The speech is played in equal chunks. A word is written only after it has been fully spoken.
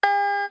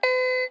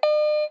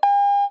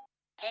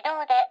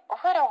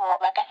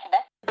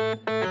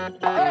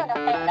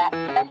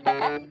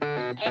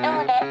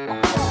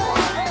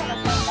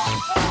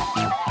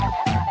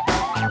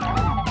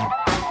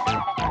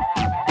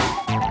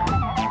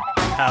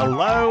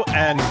Hello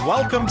and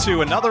welcome to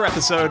another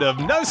episode of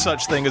No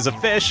Such Thing as a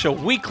Fish, a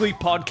weekly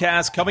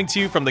podcast coming to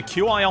you from the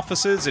QI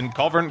offices in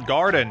Covent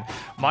Garden.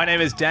 My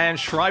name is Dan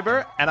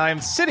Schreiber, and I am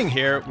sitting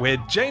here with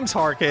James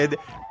Harkid,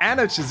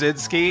 Anna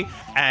Chazinski,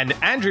 and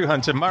Andrew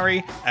Hunter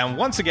Murray. And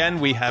once again,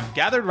 we have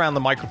gathered around the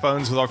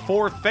microphones with our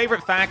 4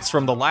 favorite facts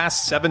from the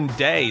last 7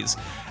 days.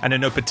 And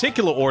in no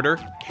particular order,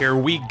 here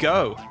we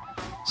go.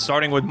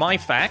 Starting with my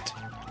fact.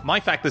 My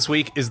fact this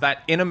week is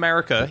that in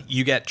America,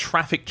 you get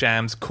traffic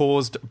jams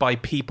caused by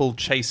people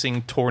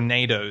chasing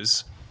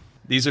tornadoes.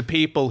 These are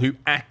people who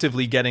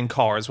actively get in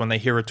cars when they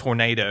hear a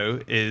tornado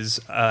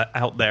is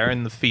out there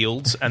in the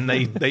fields, and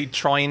they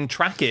try and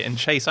track it and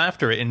chase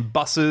after it in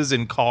buses,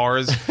 in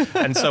cars,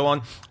 and so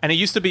on. And it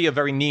used to be a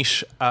very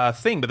niche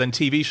thing, but then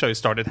TV shows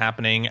started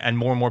happening, and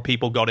more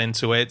people got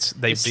into it.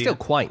 It's still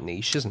quite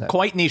niche, isn't it?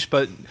 Quite niche,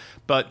 but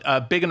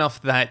big enough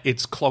that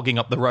it's clogging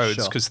up the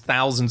roads because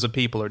thousands of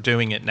people are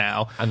doing it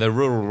now. And they're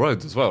rural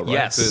roads as well, right?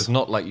 Yes. So it's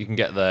not like you can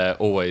get there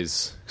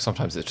always.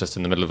 Sometimes it's just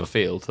in the middle of a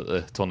field that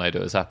the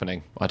tornado is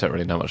happening. I don't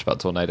really know much about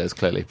tornadoes,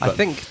 clearly. I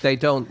think they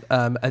don't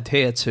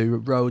adhere to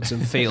roads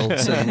and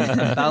fields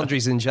and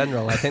boundaries in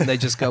general. I think they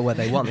just go where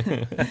they want.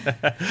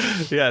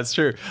 Yeah, it's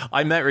true.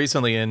 I met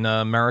recently in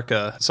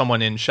America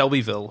someone in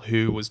Shelbyville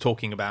who was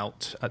talking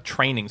about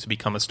training to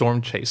become a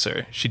storm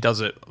chaser. She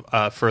does it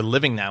for a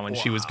living now, and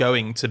she was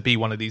going to be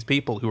one of these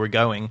people who were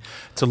going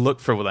to look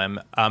for them.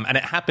 And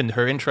it happened,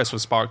 her interest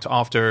was sparked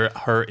after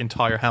her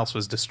entire house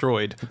was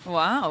destroyed.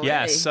 Wow,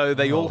 Yeah, really? so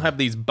they all have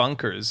these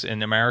bunkers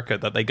in America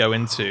that they go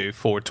into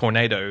for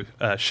tornado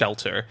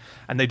shelter,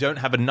 and they don't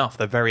have enough.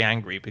 They're very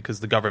angry because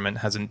the government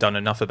hasn't done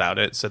enough about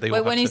it. So they all Wait,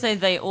 have when to... you say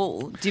they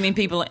all, do you mean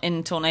people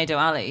in Tornado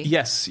Alley?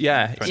 Yes,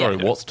 yeah. Sorry,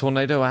 what's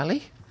Tornado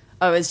Alley?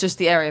 Oh, it's just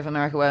the area of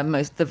America where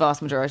the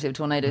vast majority of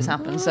tornadoes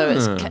happen. So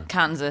it's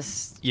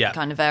Kansas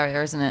kind of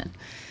area, isn't it?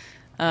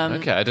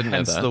 Okay, I didn't know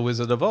Hence that. the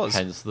Wizard of Oz.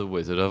 Hence the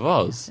Wizard of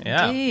Oz.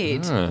 Yeah.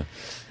 Indeed. Ah.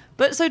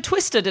 But so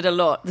Twister did a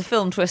lot. The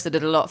film Twister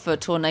did a lot for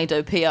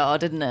tornado PR,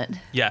 didn't it?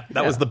 Yeah,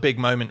 that was the big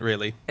moment,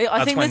 really.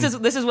 I think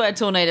this is where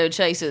Tornado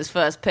Chasers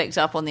first picked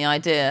up on the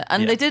idea,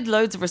 and they did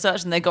loads of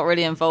research, and they got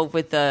really involved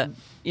with the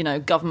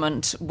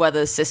government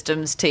weather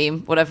systems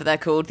team, whatever they're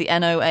called, the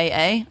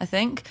NOAA, I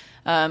think.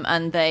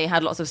 And they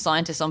had lots of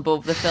scientists on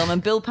board with the film,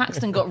 and Bill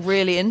Paxton got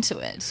really into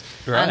it.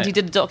 Right. And he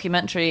did a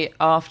documentary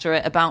after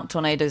it about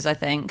tornadoes, I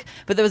think.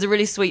 But there was a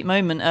really sweet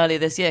moment earlier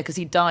this year because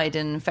he died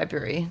in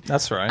February.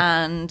 That's right.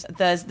 And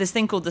there's this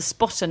thing called the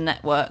Spotter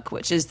Network,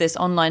 which is this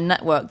online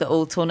network that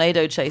all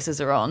tornado chasers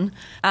are on.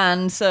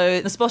 And so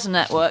the Spotter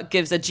Network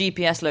gives a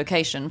GPS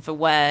location for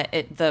where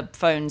the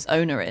phone's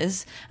owner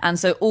is. And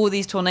so all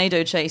these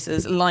tornado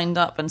chasers lined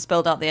up and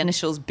spelled out the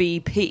initials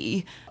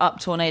BP up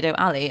Tornado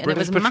Alley. And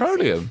British it was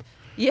Petroleum. Massive.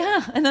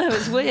 Yeah, I know,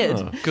 it's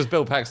weird. Because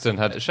Bill Paxton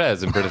had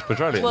shares in British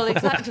Petroleum. Well,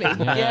 exactly.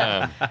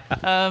 Yeah.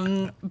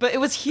 But it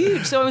was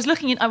huge. So I was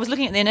looking at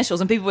the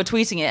initials, and people were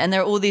tweeting it, and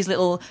there are all these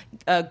little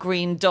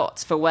green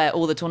dots for where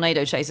all the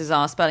tornado chasers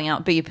are, spelling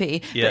out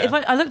BP. Yeah.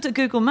 But if I looked at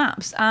Google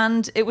Maps,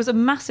 and it was a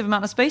massive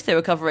amount of space they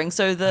were covering.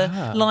 So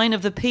the line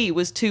of the P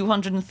was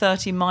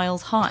 230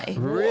 miles high.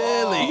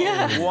 Really?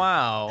 Yeah.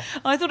 Wow.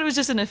 I thought it was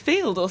just in a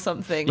field or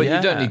something. But Yeah.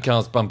 you don't need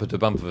cars bumper to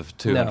bumper for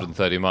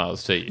 230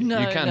 miles, do you? No,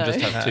 you can no. just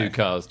have 2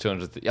 cars,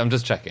 200... I'm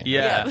just checking.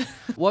 Yeah.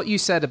 What you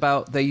said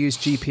about they use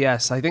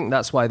GPS, I think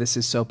that's why this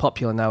is so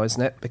popular now,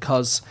 isn't it?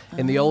 Because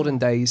in the olden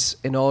days,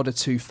 in order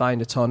to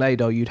find a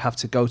tornado, you'd have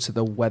to go to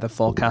the weather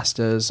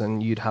forecasters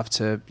and you'd have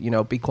to,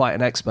 be quite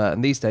an expert.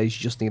 And these days,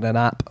 you just need an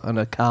app and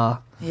a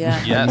car.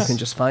 Yeah. Yes. And you can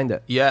just find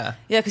it. Yeah.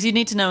 Yeah, because you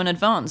need to know in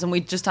advance, and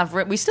we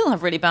still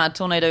have really bad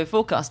tornado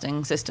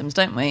forecasting systems,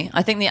 don't we?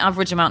 I think the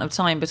average amount of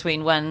time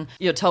between when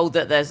you're told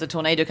that there's a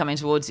tornado coming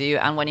towards you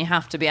and when you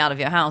have to be out of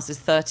your house is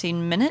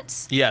 13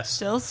 minutes. Yes.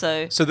 Still,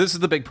 so this is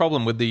the big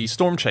problem with the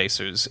storm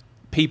chasers.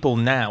 People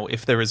now,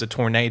 if there is a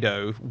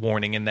tornado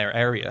warning in their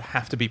area,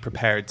 have to be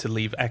prepared to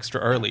leave extra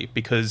early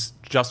because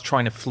just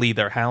trying to flee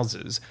their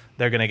houses,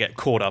 they're going to get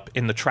caught up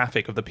in the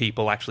traffic of the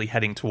people actually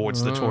heading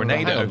towards the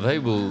tornado. Hang on, they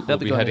will be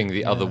going- heading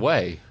the other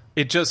way.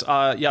 It just,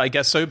 I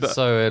guess so, but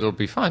So it'll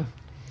be fine.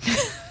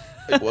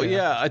 well,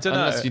 yeah, I don't know.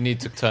 Unless you need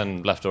to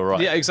turn left or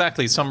right. Yeah,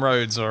 exactly. Some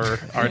roads are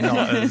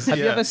not as. Have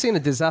you ever seen a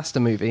disaster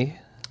movie?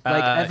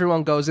 Like,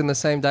 everyone goes in the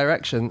same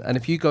direction, and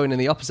if you go in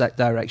the opposite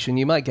direction,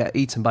 you might get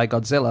eaten by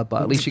Godzilla,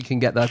 but at least you can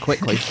get there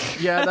quickly.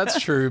 Yeah,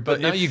 that's true. But But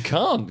now you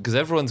can't, because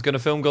everyone's going to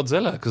film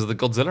Godzilla, because of the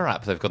Godzilla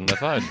app they've got on their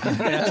phone.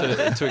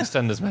 to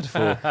extend this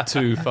metaphor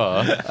too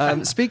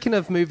far. Speaking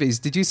of movies,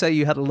 did you say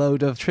you had a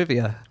load of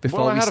trivia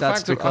before Well, we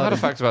started I recording? had a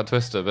fact about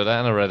Twister, but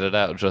Anna read it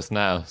out just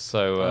now.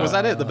 So was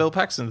that it? The Bill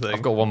Paxton thing?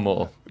 I've got one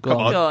more. Come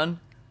on. go on.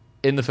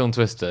 In the film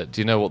Twister, do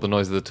you know what the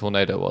noise of the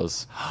tornado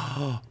was?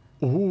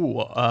 Ooh,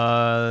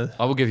 I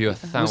will give you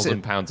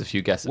 £1,000 if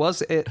you guess it.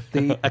 Was it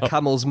a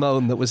camel's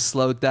moan that was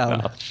slowed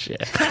down? Oh,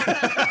 shit.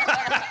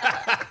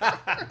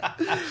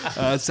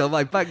 So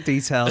my bank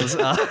details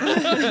are...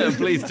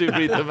 Please do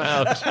read them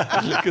out,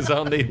 because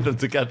I'll need them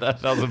to get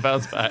that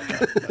 £1,000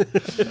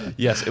 back.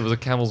 Yes, it was a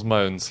camel's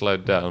moan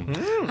slowed down.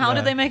 How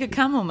did they make a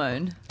camel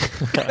moan?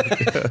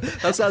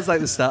 That sounds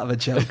like the start of a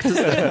joke,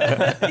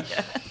 doesn't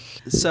it?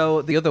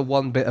 So the other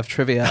one bit of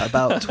trivia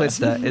about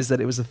Twister is that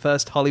it was the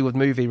first Hollywood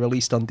movie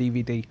released on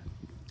DVD.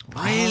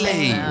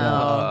 Really?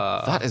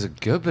 That is a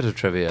good bit of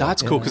trivia.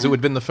 That's cool because it would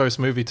have been the first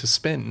movie to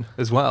spin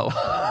as well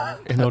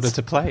in order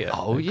to play it.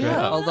 Oh,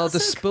 yeah. Although the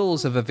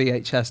spools of a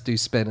VHS do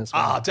spin as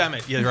well. Ah, damn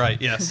it. You're right.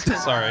 Yes.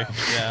 Sorry.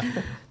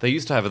 Yeah. They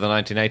used to have in the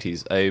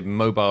 1980s a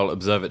mobile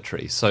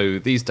observatory. So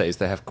these days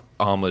they have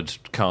armoured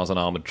cars and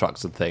armoured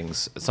trucks and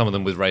things, some of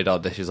them with radar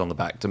dishes on the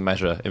back to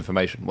measure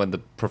information when the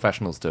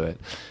professionals do it.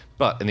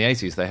 But in the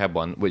 80s they had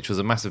one which was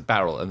a massive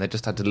barrel, and they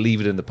just had to leave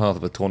it in the path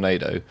of a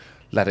tornado,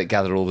 let it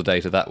gather all the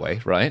data that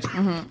way, right?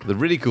 Mm-hmm. The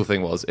really cool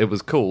thing was it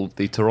was called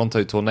the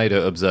Toronto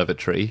Tornado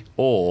Observatory,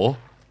 or...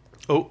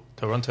 Oh,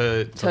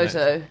 Toronto.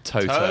 Toto.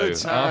 Toto.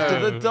 After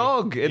the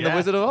dog in The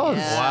Wizard of Oz.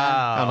 Yeah.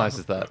 Wow. How nice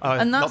is that?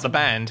 And not that's- the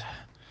band.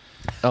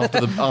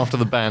 After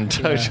the band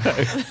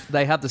Toto.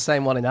 They had the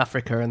same one in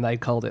Africa, and they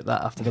called it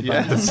that after the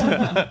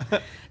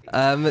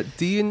band.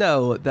 Do you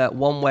know that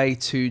one way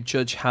to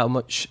judge how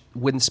much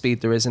wind speed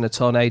there is in a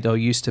tornado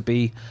used to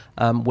be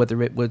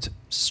whether it would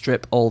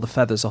strip all the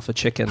feathers off a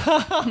chicken?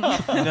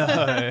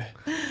 No.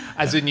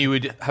 As in you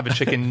would have a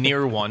chicken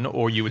near one,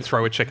 or you would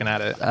throw a chicken at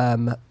it?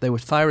 They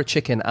would fire a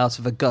chicken out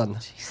of a gun,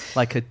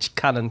 like a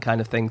cannon kind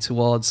of thing,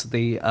 towards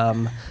the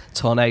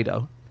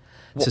tornado.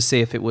 To see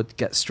if it would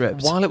get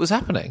stripped. While it was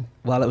happening?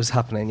 While it was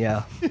happening,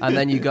 yeah. And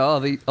then you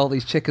go, all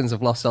these chickens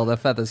have lost all their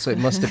feathers, so it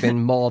must have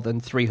been more than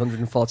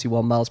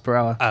 341 miles per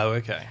hour. Oh,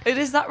 okay. It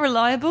is that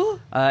reliable?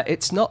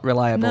 It's not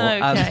reliable. No,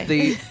 okay. And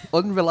the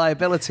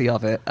unreliability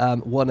of it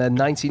won a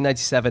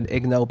 1997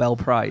 Ig Nobel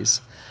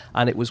Prize.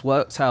 And it was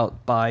worked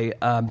out by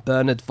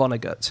Bernard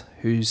Vonnegut,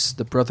 who's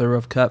the brother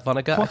of Kurt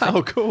Vonnegut. I think.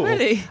 Wow, cool.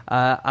 Really?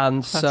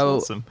 And That's so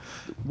awesome.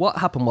 what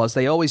happened was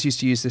they always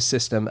used to use this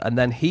system, and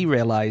then he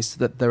realized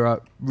that there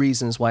are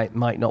reasons why it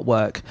might not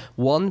work.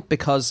 One,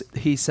 because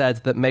he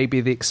said that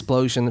maybe the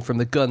explosion from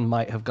the gun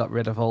might have got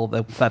rid of all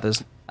the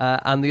feathers.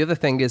 And the other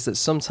thing is that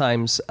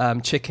sometimes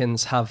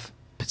chickens have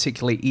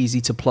particularly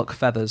easy to pluck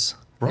feathers.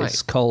 Right.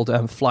 It's called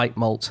flight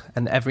molt,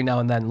 and every now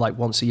and then, like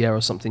once a year or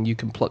something, you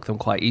can pluck them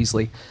quite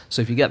easily.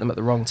 So if you get them at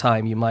the wrong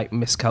time, you might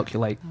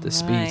miscalculate the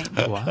speed.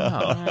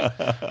 Wow.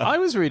 I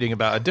was reading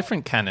about a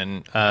different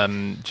cannon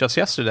just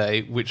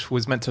yesterday, which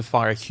was meant to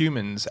fire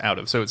humans out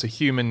of. So it's a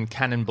human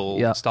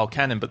cannonball style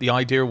cannon, but the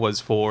idea was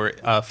for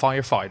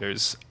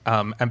firefighters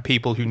and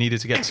people who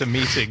needed to get to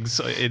meetings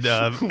in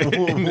other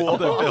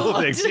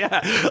buildings.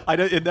 Yeah,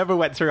 it never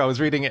went through. I was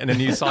reading it in a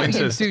New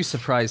Scientist. You do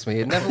surprise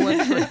me. It never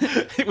went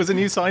through. It was a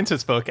New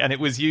Scientist book, and it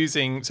was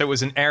it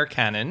was an air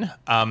cannon.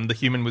 The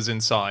human was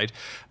inside,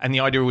 and the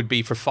idea would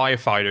be for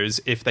firefighters,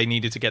 if they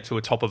needed to get to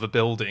the top of a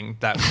building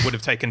that would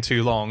have taken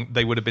too long,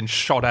 they would have been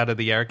shot out of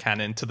the air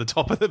cannon to the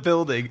top of the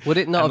building. Would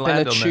it not and have been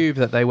land a on tube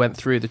that they went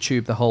through the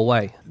tube the whole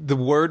way? The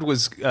word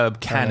was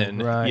cannon.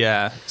 Right.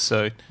 Yeah,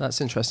 so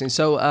That's interesting.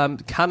 So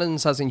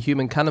cannons, as in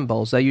human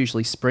cannonballs, they're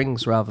usually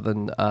springs rather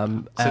than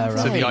air.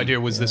 so the idea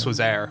was this was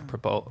air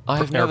propulsion.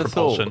 I've never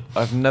thought,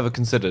 I've never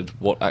considered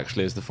what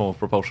actually is the form of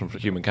propulsion for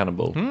a human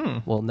cannonball.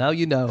 Well, now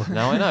you know.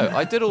 Now I know.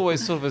 I did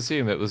always sort of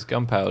assume it was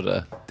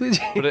gunpowder, Did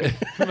you? but it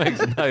makes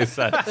no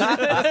sense.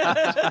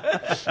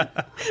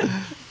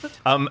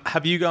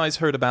 Have you guys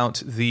heard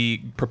about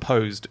the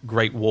proposed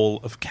Great Wall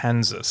of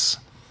Kansas?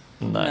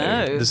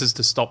 No. This is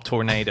to stop No.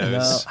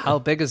 tornadoes. How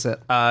big is it?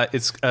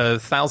 It's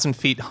 1,000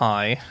 feet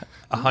high,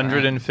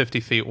 150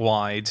 feet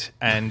wide,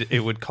 and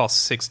it would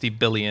cost $60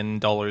 billion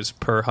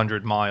per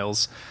 100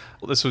 miles.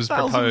 This was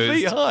 1,000 proposed.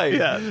 feet high.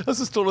 Yeah.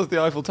 That's as tall as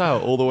the Eiffel Tower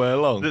all the way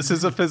along. This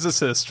is a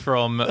physicist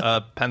from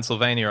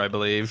Pennsylvania, I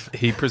believe.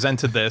 He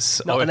presented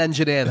this. Not an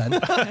engineer, then.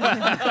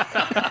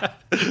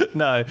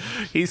 No,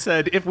 he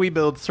said if we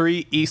build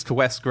 3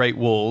 east-west Great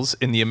Walls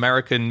in the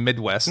American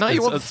Midwest. Now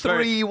you want it's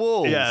very- 3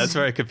 walls. Yeah, it's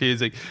very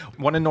confusing.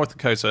 One in North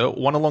Dakota,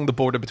 one along the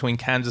border between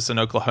Kansas and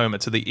Oklahoma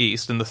to the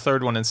east, and the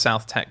third one in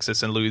South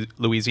Texas and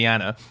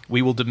Louisiana.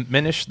 We will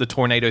diminish the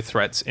tornado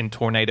threats in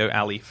Tornado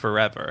Alley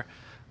forever.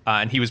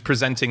 And he was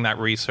presenting that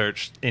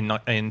research in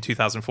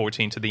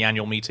 2014 to the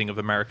annual meeting of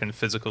American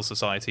Physical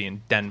Society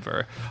in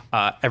Denver.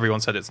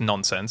 Everyone said it's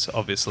nonsense,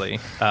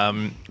 obviously.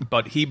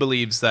 But he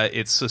believes that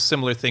it's a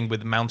similar thing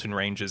with mountain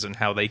ranges and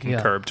how they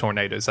can curb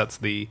tornadoes. That's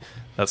the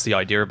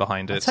idea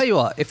behind it. Tell you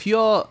what, if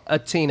you're a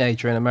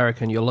teenager in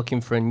America and you're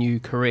looking for a new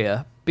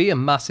career, be a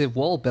massive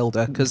wall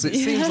builder, because it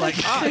seems like...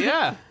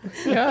 yeah.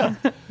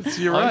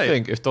 You're I right.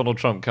 think if Donald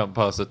Trump can't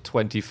pass a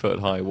 20-foot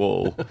high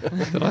wall,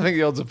 then I think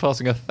the odds of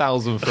passing a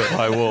 1,000-foot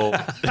high wall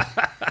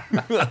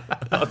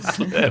are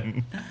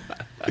slim.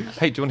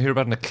 Hey, do you want to hear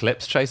about an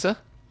eclipse chaser?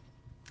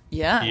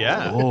 Yeah.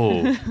 Yeah.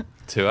 Oh,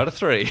 2 out of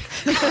 3.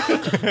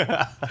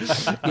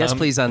 Yes,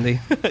 please, Andy.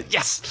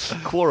 Yes,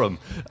 quorum.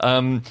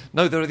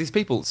 No, there are these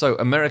people. So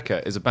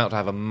America is about to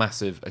have a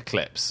massive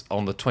eclipse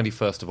on the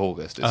 21st of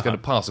August. It's going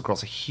to pass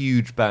across a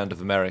huge band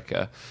of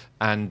America,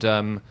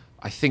 and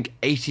I think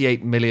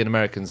 88 million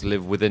Americans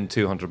live within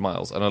 200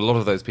 miles, and a lot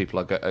of those people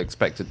are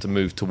expected to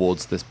move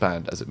towards this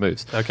band as it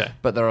moves. Okay.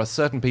 But there are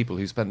certain people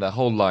who spend their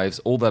whole lives,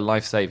 all their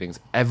life savings,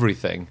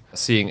 everything,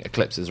 seeing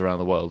eclipses around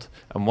the world.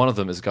 And one of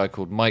them is a guy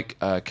called Mike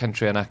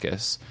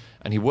Kentrianakis,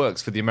 and he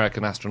works for the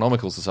American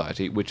Astronomical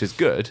Society, which is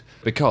good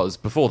because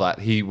before that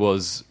he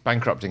was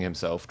bankrupting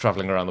himself,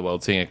 traveling around the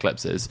world seeing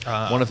eclipses.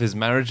 One of his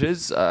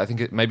marriages, I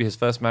think maybe his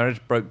first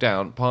marriage, broke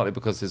down partly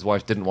because his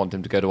wife didn't want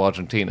him to go to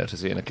Argentina to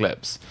see an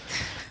eclipse.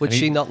 Would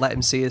she not let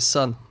him see his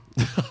son?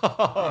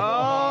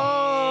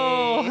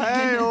 Oh,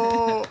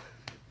 hey-oh.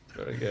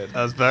 Very good.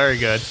 That's very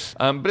good.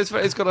 But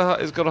it's got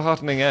a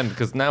heartening end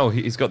because now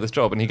he's got this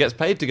job and he gets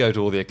paid to go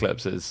to all the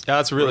eclipses. Yeah,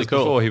 that's really Whereas cool.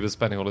 Before he was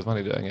spending all his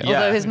money doing it. Yeah.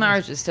 Although his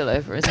marriage is still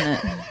over, isn't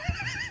it?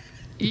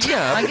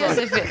 Yeah, I guess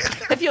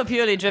if you're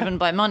purely driven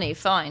by money,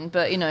 fine.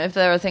 But, if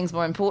there are things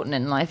more important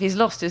in life, he's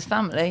lost his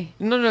family.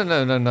 No.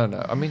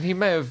 I mean, he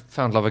may have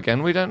found love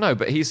again. We don't know.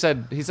 But he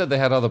said they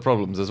had other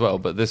problems as well.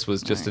 But this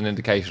was just an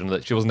indication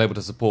that she wasn't able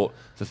to support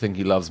the thing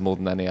he loves more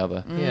than any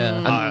other.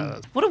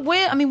 Yeah. What a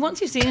weird... once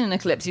you've seen an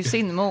eclipse, you've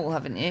seen them all,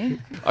 haven't you?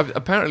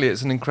 Apparently,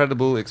 it's an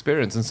incredible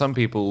experience, and some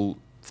people,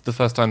 the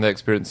first time they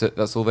experience it,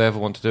 that's all they ever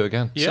want to do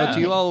again. Yeah. So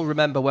do you all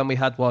remember when we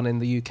had one in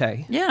the UK?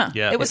 Yeah.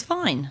 Yeah. It was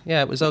fine.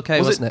 Yeah, it was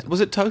okay, wasn't it? Was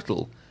it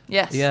total?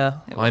 Yes. Yeah.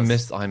 it I was.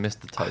 missed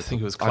the total. I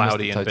think it was I missed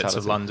cloudy the in bits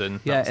of totality.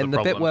 London. Yeah, That's in the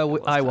bit problem.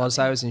 where I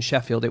was in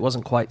Sheffield, it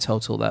wasn't quite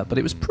total there, but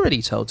it was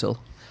pretty total.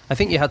 I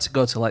think you had to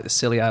go to like the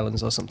Scilly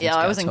Islands or something. Yeah, to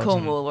I get was in total.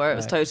 Cornwall where it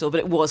was Right. total, but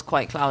it was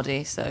quite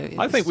cloudy. So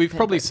I think we've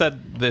probably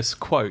said this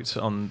quote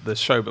on the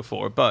show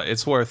before, but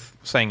it's worth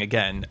saying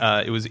again.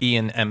 It was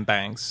Ian M.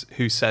 Banks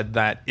who said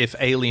that if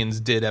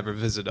aliens did ever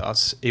visit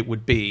us, it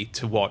would be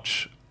to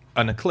watch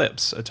an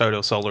eclipse, a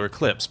total solar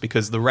eclipse,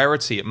 because the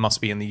rarity it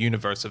must be in the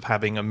universe of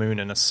having a moon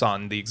and a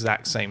sun the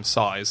exact same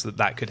size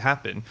that could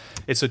happen.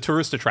 It's a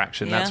tourist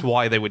attraction. Yeah. That's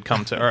why they would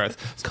come to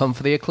Earth. Come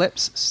for the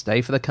eclipse,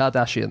 stay for the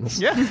Kardashians.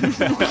 Yeah.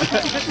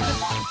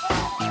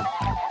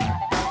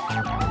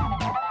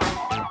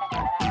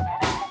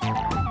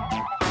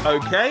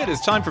 Okay, it is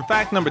time for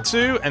fact number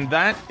 2, and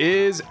that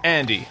is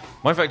Andy.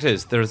 My fact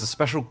is, there is a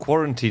special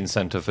quarantine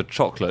centre for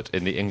chocolate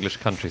in the English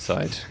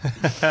countryside.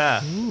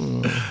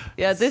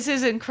 Yeah, this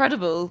is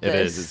incredible. It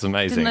is, it's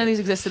amazing. Didn't know these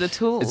existed at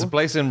all. It's a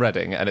place in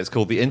Reading, and it's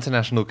called the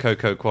International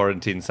Cocoa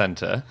Quarantine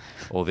Centre,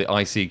 or the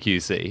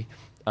ICQC.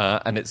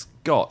 And it's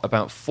got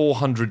about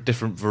 400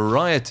 different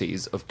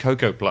varieties of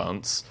cocoa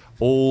plants,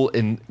 all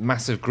in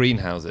massive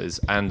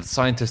greenhouses, and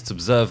scientists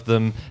observe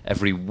them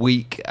every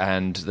week,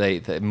 and they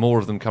more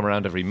of them come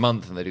around every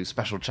month, and they do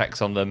special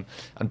checks on them.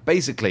 And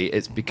basically,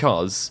 it's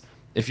because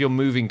if you're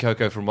moving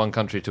cocoa from one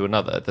country to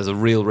another, there's a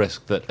real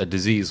risk that a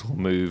disease will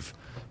move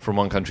from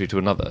one country to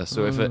another.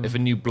 So if a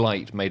new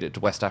blight made it to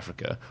West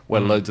Africa,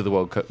 where loads of the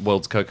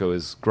world's cocoa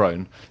is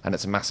grown, and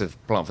it's a massive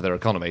plant for their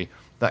economy,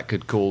 that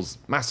could cause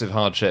massive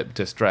hardship,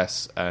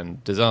 distress,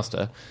 and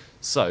disaster.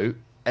 So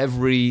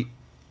every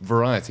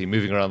variety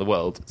moving around the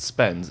world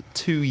spends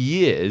 2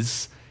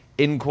 years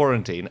in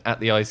quarantine at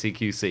the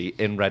ICQC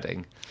in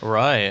Reading.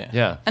 Right.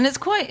 Yeah. And is it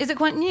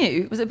quite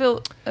new? Was it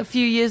built a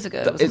few years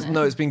ago? wasn't it?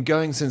 No, it's been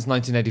going since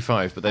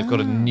 1985, but they've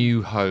got a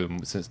new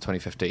home since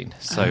 2015.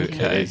 So it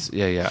is,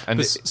 yeah. And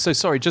But so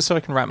sorry, just so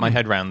I can wrap my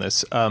head around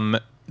this.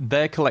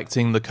 They're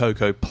collecting the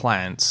cocoa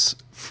plants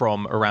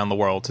from around the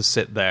world to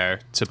sit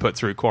there to put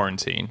through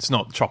quarantine. It's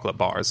not chocolate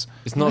bars.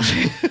 it's not...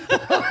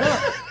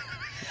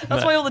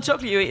 That's why all the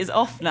chocolate you eat is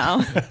off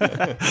now.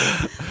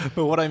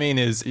 But what I mean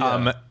is,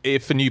 Yeah.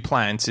 if a new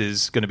plant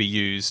is going to be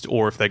used,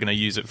 or if they're going to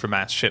use it for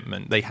mass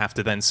shipment, they have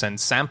to then send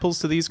samples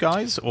to these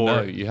guys? Or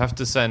No, you have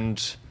to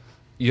send...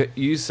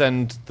 You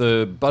send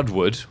the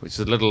budwood, which is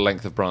a little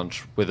length of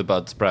branch with a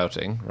bud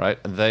sprouting, right?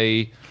 And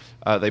they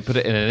put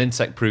it in an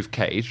insect-proof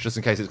cage, just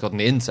in case it's got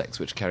any insects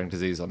which are carrying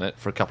disease on it,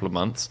 for a couple of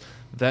months.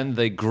 Then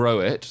they grow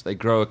it. They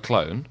grow a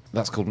clone.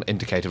 That's called an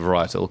indicator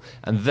varietal.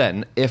 And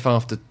then, if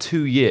after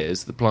 2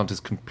 years the plant is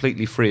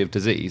completely free of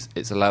disease,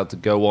 it's allowed to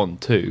go on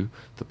to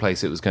the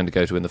place it was going to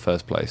go to in the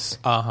first place.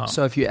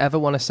 So if you ever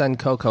want to send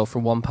cocoa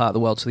from one part of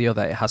the world to the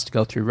other, it has to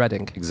go through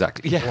Reading.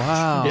 Exactly. Yeah.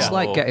 Wow. It's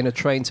like getting a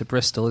train to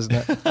Bristol, isn't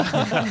it?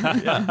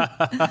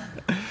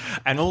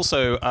 And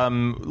also,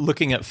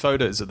 looking at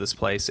photos of this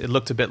place, it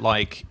looked a bit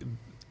like...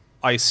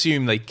 I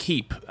assume they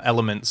keep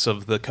elements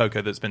of the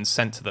cocoa that's been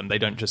sent to them. They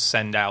don't just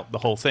send out the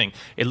whole thing.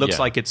 It looks Yeah.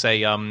 like it's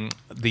a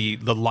the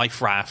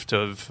life raft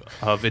of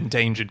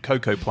endangered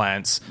cocoa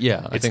plants.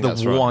 Yeah, I it's think the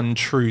that's right. one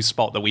true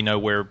spot that we know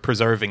we're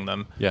preserving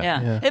them.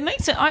 Yeah. It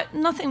makes it.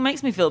 Nothing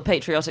makes me feel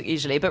patriotic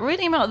usually, but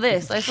reading about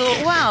this, I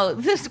thought, wow,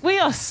 we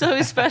are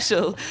so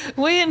special.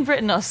 We in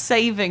Britain are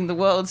saving the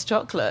world's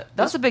chocolate.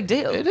 That's a big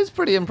deal. It is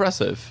pretty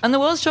impressive. And the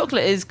world's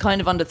chocolate is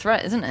kind of under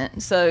threat, isn't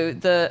it? So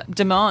the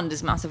demand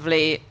is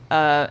massively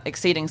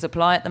exceeding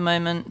supply at the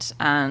moment,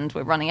 and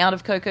we're running out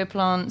of cocoa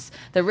plants.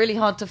 They're really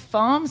hard to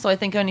farm, so I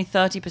think only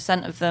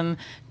 30% of them,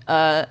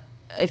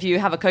 if you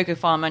have a cocoa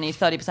farm, only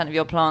 30% of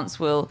your plants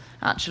will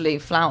actually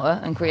flower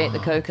and create the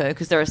cocoa,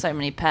 because there are so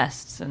many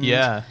pests. And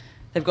Yeah.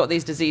 they've got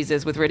these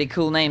diseases with really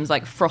cool names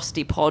like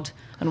Frosty Pod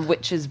and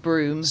Witch's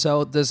Broom.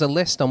 So there's a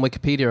list on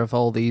Wikipedia of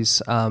all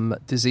these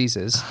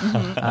diseases,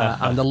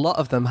 and a lot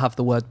of them have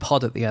the word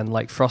pod at the end,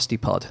 like Frosty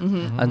Pod,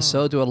 and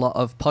so do a lot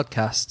of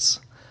podcasts.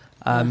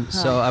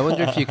 So I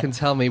wonder if you can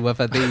tell me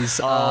whether these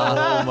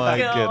are Oh my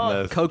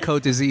goodness. cocoa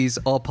disease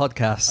or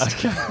podcast.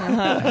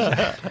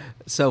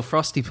 So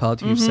Frosty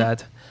Pod, you've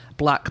said.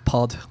 Black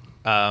Pod.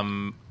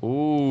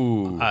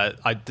 Ooh.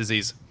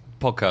 Disease.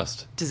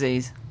 Podcast.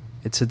 Disease.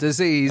 It's a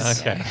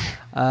disease. Okay.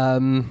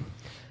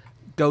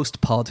 Ghost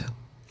Pod.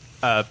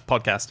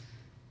 Podcast.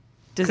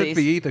 Disease. Could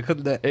be either,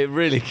 couldn't it? It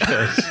really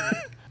could.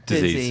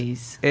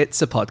 Disease.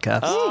 It's a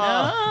podcast.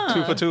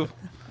 2 for 2.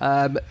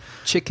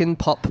 Chicken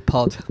Pop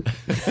Pod.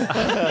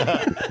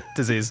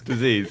 Disease.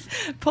 Disease.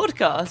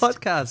 Podcast.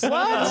 Podcast.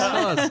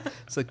 What?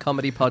 It's a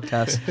comedy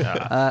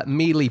podcast.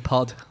 Mealy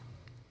Pod.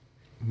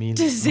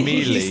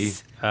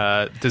 Disease.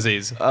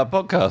 Disease.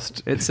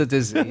 Podcast. It's a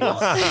disease.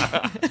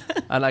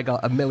 And I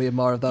got a million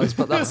more of those,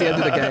 but that's the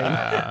end of the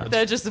game.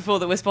 They're just the 4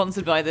 that we're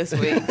sponsored by this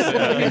week.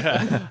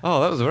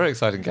 Oh, that was a very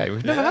exciting game.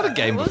 We've never had a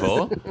game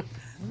before.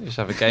 We should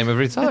have a game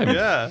every time.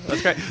 Yeah,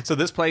 that's great. So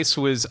this place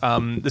was,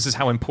 this is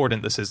how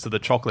important this is to the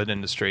chocolate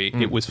industry.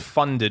 It was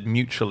funded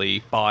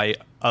mutually by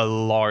a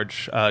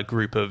large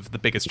group of the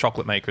biggest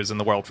chocolate makers in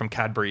the world, from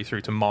Cadbury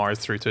through to Mars,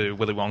 through to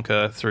Willy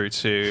Wonka, through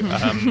to...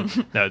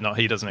 no,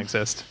 he doesn't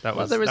exist. That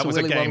was, There is that a was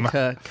Willy a game.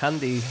 Wonka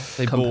candy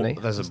They company.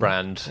 bought, there's a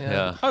brand.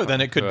 Yeah. Oh,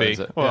 then it could Who be. owns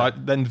it? Well, Yeah.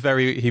 then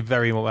he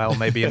very well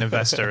may be an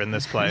investor in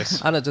this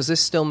place. Anna, does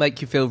this still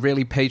make you feel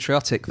really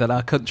patriotic that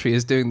our country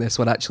is doing this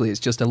when actually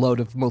it's just a load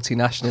of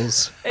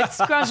multinationals? It's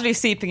gradually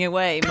seeping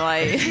away,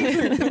 my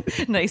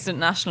nascent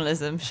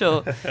nationalism,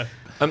 sure.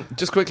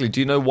 Just quickly, do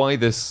you know why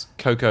this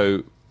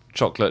cocoa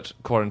chocolate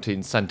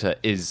quarantine centre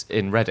is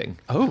in Reading?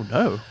 Oh,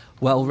 no.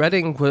 Well,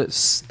 Reading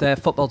was their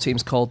football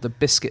team's called the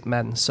Biscuit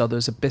Men, so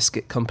there's a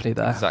biscuit company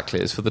there. Exactly,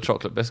 it's for the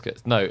chocolate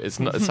biscuits. No, it's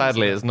not.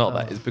 Sadly, it's not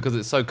that. It's because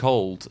it's so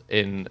cold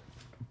in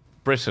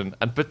Britain,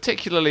 and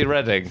particularly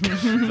Reading,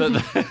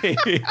 that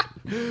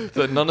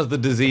none of the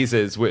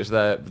diseases which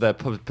they're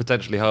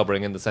potentially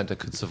harbouring in the centre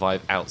could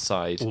survive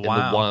outside in the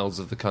Wow. wilds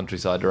of the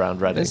countryside around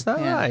Reading. Is that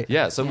Yeah. right?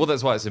 Yeah, so well,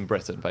 that's why it's in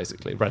Britain,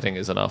 basically. Reading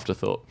is an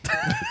afterthought.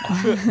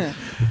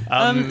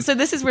 So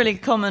this is really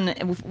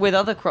common with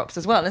other crops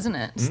as well, isn't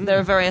it? There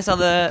are various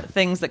other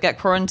things that get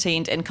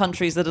quarantined in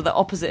countries that are the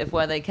opposite of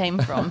where they came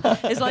from.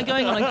 It's like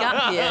going on a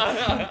gap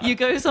year. You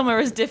go somewhere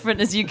as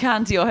different as you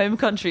can to your home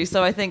country.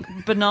 So I think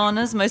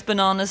most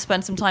bananas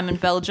spend some time in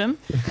Belgium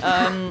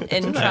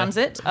in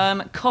transit.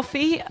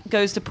 Coffee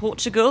goes to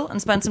Portugal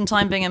and spends some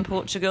time being in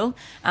Portugal.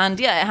 And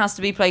yeah, it has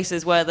to be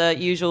places where the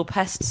usual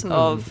pests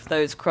of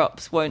those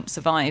crops won't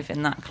survive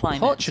in that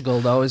climate.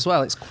 Portugal, though, as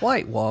well, it's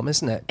quite warm,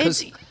 isn't it?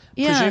 'Cause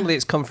yeah. presumably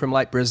it's come from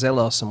like Brazil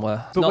or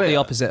somewhere. But Not wait, the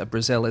opposite of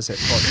Brazil, is it,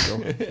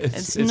 Portugal?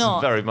 It's It's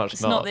not very much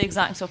It's not. not the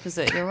exact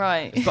opposite. You're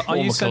right. But are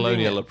you Former sending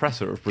colonial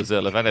oppressor of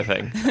Brazil, if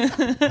anything.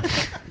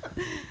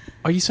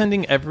 Are you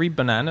sending every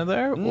banana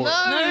there? Or-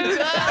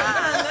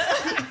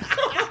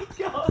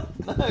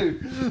 No,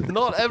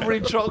 not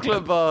every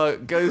chocolate bar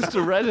goes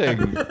to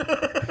Reading.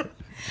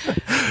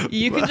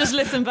 You can just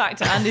listen back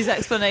to Andy's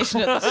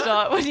explanation at the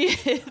start when you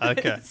hear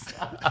this.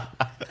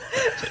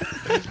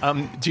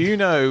 Okay. Do you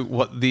know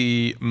what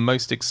the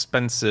most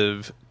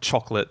expensive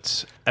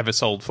chocolate ever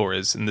sold for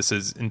is? And this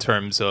is in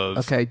terms of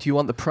Okay, do you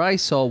want the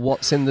price or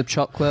what's in the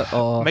chocolate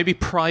or... maybe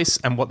price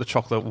and what the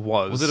chocolate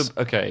was. Was it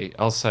okay?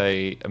 I'll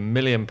say £1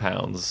 million,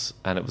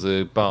 and it was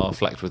a bar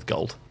flecked with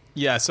gold.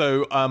 Yeah,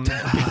 so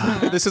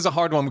this is a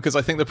hard one because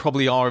I think there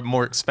probably are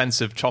more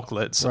expensive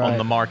chocolates on Right.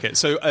 the market.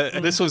 So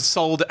this was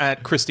sold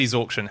at Christie's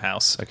auction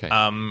house. Okay.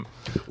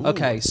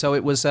 Okay, so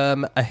it was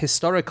a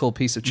historical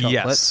piece of chocolate.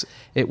 Yes.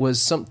 It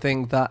was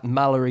something that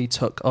Mallory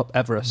took up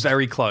Everest.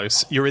 Very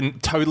close. You're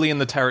totally in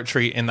the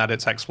territory in that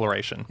it's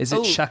exploration. Is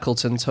it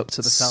Shackleton took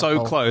to the South So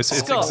Pole? close.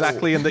 It's Scott.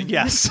 exactly in the...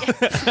 Yes.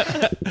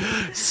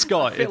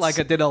 Scott. I feel like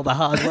I did all the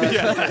hard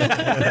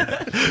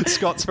work.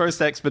 Scott's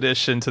first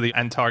expedition to the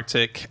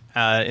Antarctic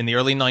in the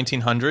early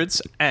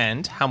 1900s.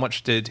 And how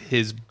much did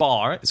his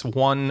bar, it's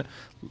one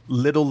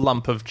little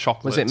lump of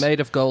chocolate. Was it made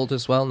of gold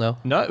as well? No.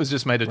 No, it was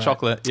just made of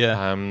chocolate. Yeah.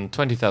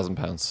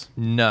 £20,000.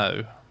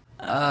 No.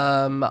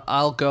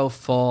 I'll go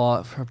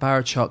for a bar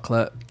of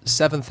chocolate,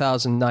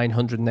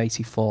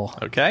 7,984.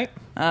 Okay.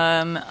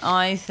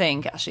 I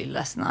think actually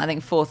less than that. I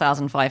think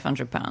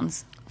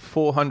 £4,500.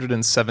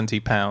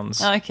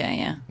 £470. Okay,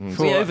 yeah.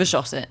 We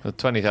overshot it. The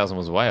 20,000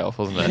 was way off,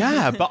 wasn't it?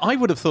 Yeah, but I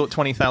would have thought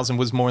 20,000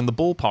 was more in the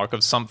ballpark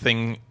of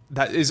something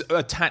that is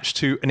attached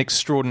to an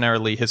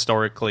extraordinarily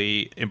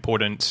historically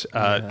important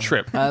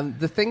trip.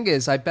 The thing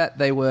is, I bet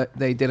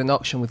they did an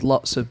auction with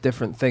lots of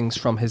different things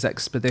from his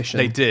expedition.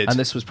 They did. And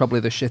this was probably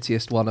the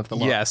shittiest one of the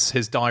lot. Yes,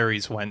 his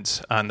diaries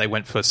went, and they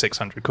went for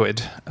 600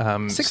 quid.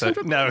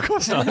 600? No, of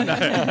course not.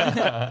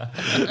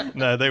 No,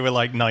 no, they were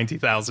like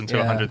 90,000 to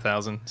Yeah.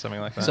 100,000, something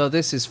like that. So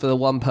this is for the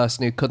one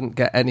person who couldn't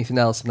get anything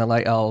else, and they're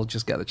like, "Oh, I'll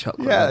just get the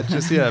chocolate." yeah,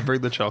 just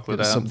bring the chocolate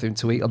Give us out. something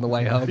to eat on the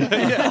way home.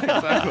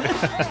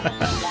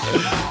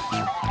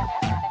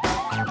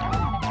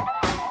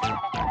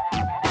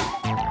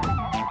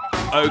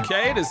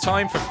 Okay, it is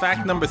time for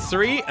fact number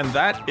 3, and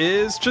that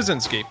is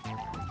Jasinski.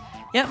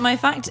 Yeah, my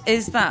fact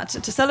is that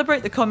to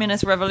celebrate the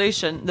communist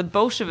revolution, the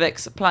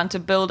Bolsheviks planned to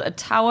build a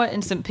tower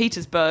in St.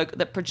 Petersburg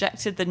that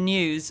projected the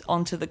news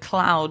onto the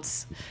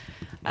clouds.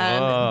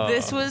 And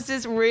this was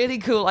this really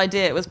cool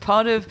idea. It was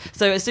part of...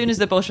 So as soon as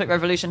the Bolshevik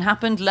Revolution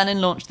happened, Lenin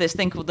launched this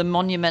thing called the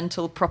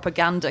Monumental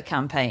Propaganda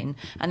Campaign.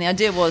 And the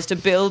idea was to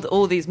build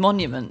all these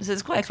monuments.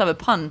 It's quite a clever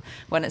pun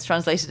when it's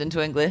translated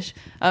into English.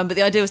 But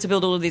the idea was to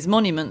build all of these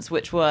monuments,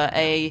 which were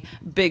a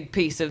big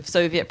piece of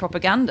Soviet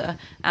propaganda.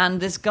 And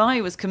this guy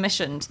was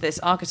commissioned, this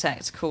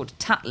architect called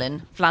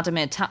Tatlin,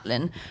 Vladimir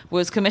Tatlin,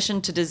 was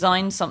commissioned to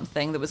design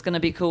something that was going to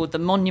be called the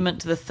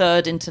Monument to the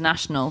Third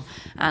International.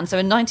 And so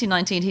in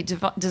 1919, he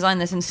designed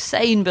this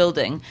insane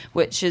building,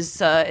 which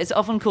is it's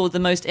often called the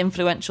most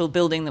influential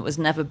building that was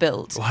never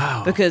built.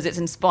 Wow. Because it's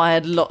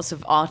inspired lots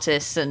of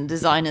artists and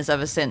designers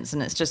ever since,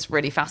 and it's just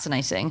really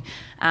fascinating.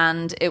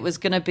 And it was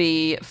going to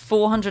be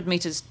 400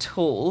 meters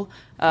tall.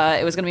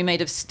 It was going to be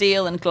made of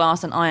steel and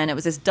glass and iron. It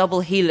was this double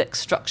helix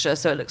structure,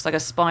 so it looks like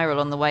a spiral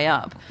on the way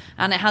up.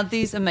 And it had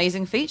these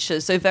amazing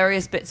features. So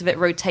various bits of it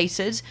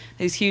rotated.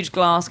 These huge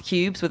glass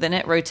cubes within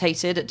it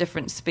rotated at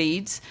different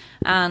speeds.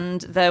 And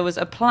there was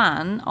a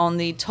plan on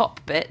the top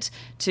bit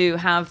to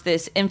have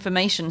this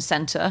information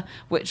center,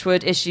 which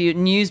would issue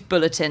news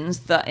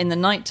bulletins that in the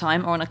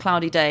nighttime or on a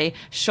cloudy day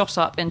shot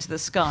up into the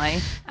sky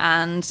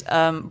and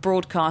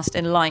broadcast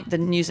in light the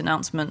news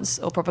announcements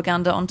or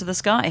propaganda onto the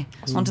sky,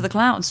 onto the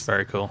clouds.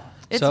 Very cool.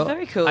 It's So,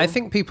 very cool. I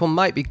think people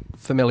might be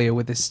familiar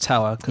with this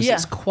tower because Yeah.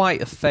 it's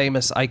quite a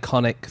famous,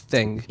 iconic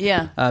thing.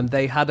 Yeah.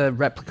 They had a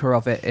replica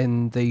of it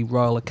in the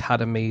Royal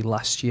Academy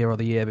last year or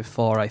the year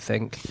before, I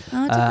think.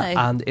 Oh, did they?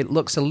 And it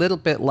looks a little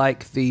bit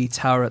like the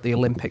tower at the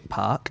Olympic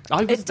Park.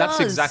 It That's does.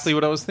 exactly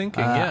what I was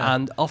thinking, yeah.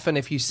 And often,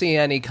 if you see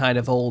any kind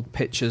of old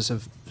pictures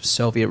of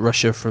Soviet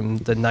Russia from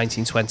the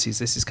 1920s,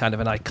 this is kind of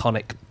an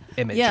iconic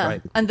image, Yeah,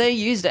 right? and they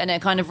used it, and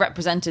it kind of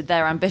represented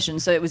their ambition.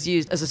 So it was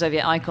used as a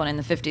Soviet icon in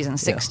the 50s and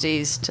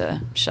 60s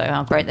to show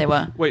how great they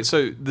were. Wait,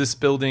 so this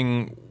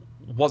building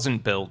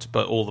wasn't built,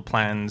 but all the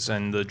plans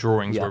and the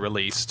drawings Yeah. were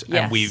released,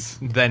 Yes. and we've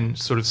then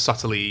sort of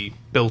subtly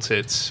built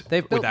it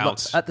They've built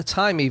without... at the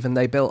time even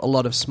they built a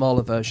lot of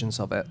smaller versions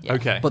of it. Yeah.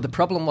 Okay. But the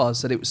problem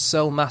was that it was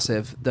so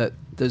massive that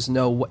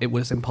it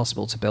was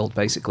impossible to build.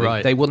 Basically,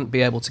 Right. they wouldn't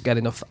be able to get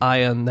enough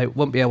iron. They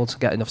wouldn't be able to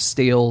get enough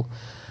steel,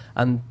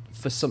 and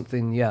for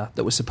something,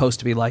 that was supposed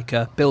to be like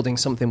building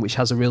something which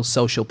has a real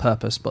social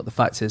purpose. But the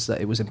fact is that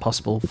it was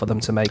impossible for them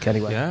to make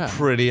anyway. Yeah.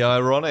 Pretty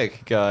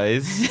ironic,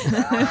 guys.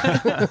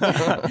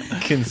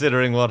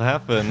 Considering what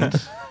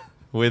happened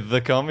with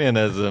the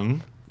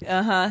communism.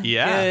 Yeah,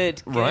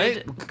 good.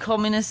 right?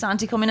 Communist,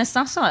 anti-communist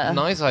satire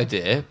Nice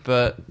idea,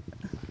 but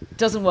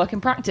doesn't work in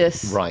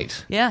practice.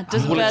 right. Yeah,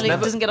 doesn't Well,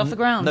 it's doesn't get off the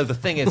ground. No, the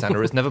thing is, Anna,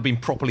 it's never been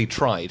properly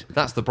tried.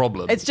 That's the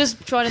problem. It's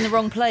just tried in the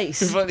wrong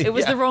place. If only- It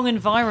was yeah. the wrong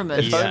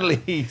environment. If Yeah.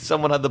 only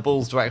someone had the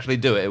balls to actually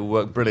do it, it would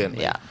work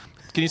brilliantly. Yeah.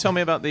 Can you tell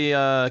me about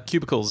the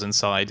cubicles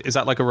inside? Is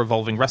that like a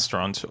revolving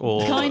restaurant?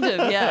 Or Kind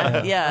of,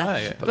 yeah.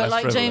 Right. But less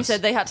like frivolous. James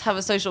said, they had to have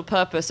a social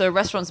purpose. So a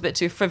restaurant's a bit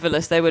too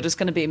frivolous. They were just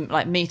going to be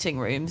like meeting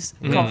rooms,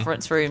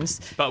 conference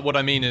rooms. But what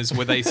I mean is,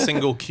 were they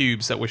single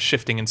cubes that were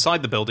shifting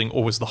inside the building,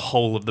 or was the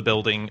whole of the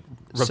building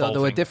revolving? So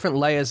there were different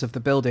layers of the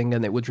building,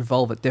 and it would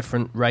revolve at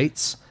different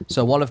rates.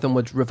 So one of them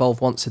would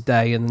revolve once a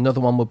day, and another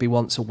one would be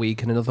once a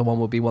week, and another one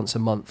would be once a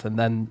month, and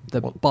then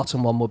the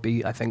bottom one would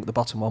be, I think, the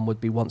bottom one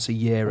would be once a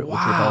year. It would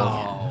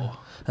revolve,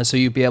 and so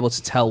you'd be able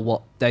to tell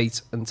what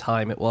date and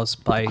time it was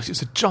by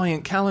It's a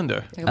giant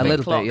calendar. Like a big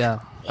little clock. bit, yeah.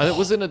 And it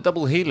was in a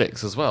double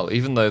helix as well,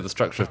 even though the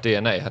structure of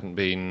DNA hadn't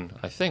been,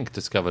 I think,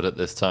 discovered at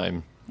this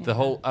time. The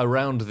whole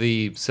around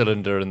the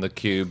cylinder and the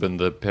cube and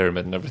the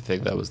pyramid and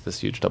everything, there was this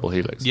huge double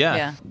helix. Yeah.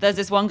 Yeah, there's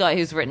this one guy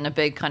who's written a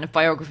big kind of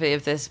biography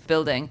of this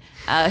building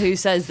who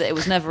says that it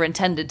was never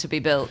intended to be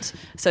built.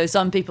 So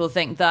some people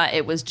think that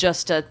it was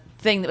just a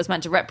thing that was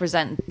meant to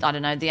represent, I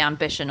don't know, the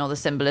ambition or the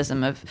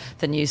symbolism of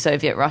the new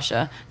Soviet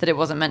Russia, that it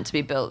wasn't meant to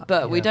be built.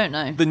 But we don't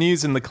know. The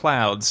news in the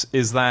clouds,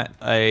 is that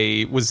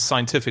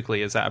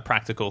is that a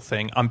practical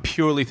thing? I'm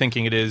purely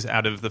thinking it is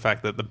out of the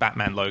fact that the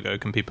Batman logo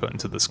can be put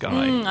into the sky.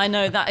 I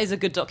know that is a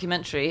good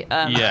documentary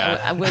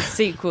Yeah. with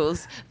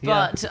sequels,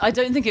 but I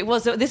don't think it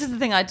was. This is the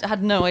thing, I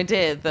had no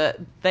idea that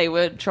they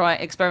were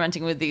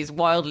experimenting with these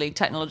wildly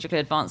technologically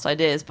advanced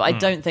ideas, but I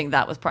don't think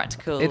that was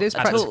practical It is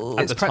at all.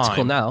 At It's the practical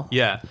time. now.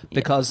 Yeah.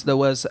 Because there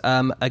was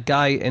a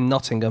guy in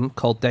Nottingham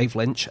called Dave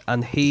Lynch,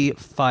 and he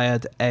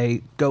fired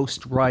a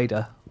Ghost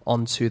Rider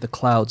onto the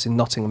clouds in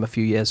Nottingham a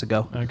few years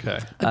ago. Okay.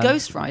 A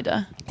Ghost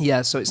Rider?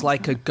 Yeah, so it's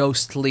like a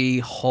ghostly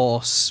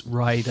horse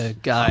rider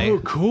guy. Oh,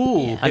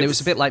 cool. And it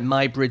was a bit like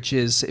My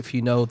Bridges, if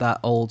you know that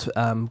old,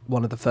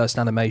 one of the first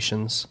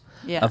animations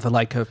Yeah. of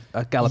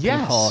a galloping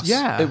horse.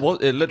 Yeah.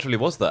 It literally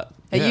was that.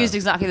 It Yeah. used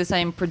exactly the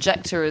same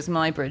projector as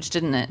My Bridge,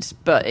 didn't it?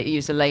 But it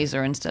used a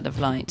laser instead of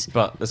light.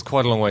 But there's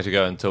quite a long way to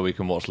go until we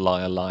can watch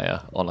Liar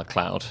Liar on a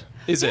cloud.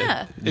 Is it?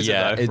 Yeah. Is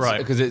yeah, it though? Right.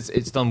 because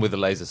it's done with a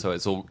laser, so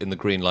it's all in the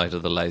green light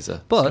of the laser.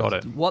 But Got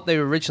it. what they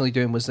were originally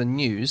doing was the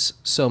news,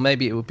 so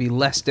maybe it would be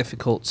less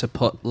difficult to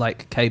put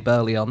like Kay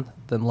Burley on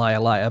than Liar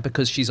Liar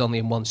because she's only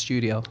in one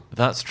studio.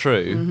 That's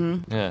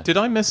true. Yeah. Did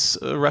I miss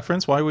a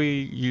reference? Why are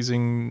we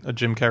using a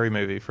Jim Carrey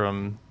movie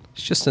from...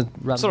 It's just a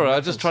random Sorry, I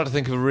reference. just tried to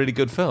think of a really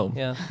good film.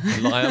 Yeah.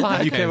 Liar,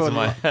 Liar came to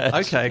my head.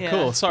 Okay, Yeah.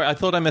 cool. Sorry, I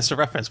thought I missed a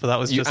reference, but that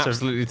was You just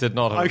absolutely did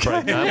not, I'm Okay.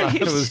 afraid. Dan.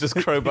 It was just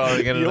crowbarring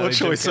in your another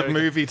Jim choice of Carrey.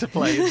 movie to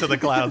play into the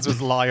clouds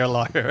was Liar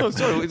Liar. Oh,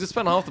 sorry, we just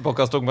spent half the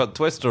podcast talking about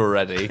Twister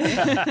already.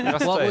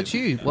 What would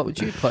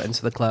you put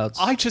into the clouds?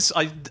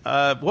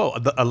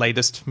 A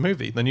latest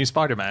movie, the new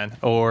Spider-Man,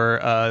 or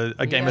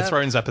a Game of Yeah.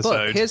 Thrones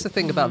episode. But here's the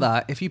thing about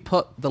that: if you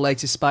put the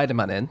latest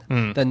Spider-Man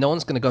in, then no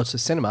one's going to go to the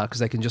cinema because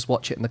they can just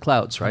watch it in the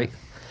clouds, right?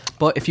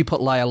 But if you put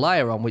Liar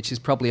Liar on, which is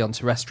probably on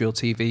terrestrial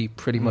TV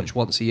pretty much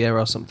once a year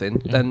or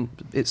something, then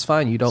it's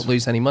fine. You don't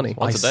lose any money.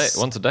 Once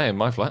a day in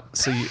my flat.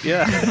 So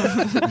yeah,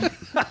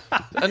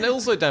 And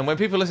also, Dan, when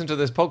people listen to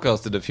this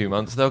podcast in a few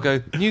months, they'll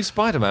go, "New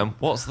Spider-Man,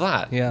 what's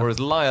that?" Yeah. Whereas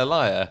Liar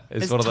Liar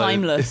is It's one of those.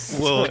 timeless.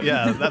 well,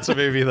 yeah, that's a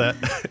movie that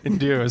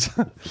endures.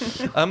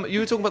 You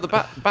were talking about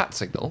the bat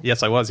signal.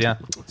 Yes, I was. Yeah,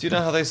 Do you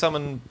know how they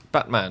summon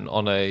Batman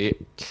on a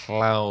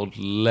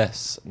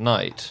cloudless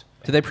night?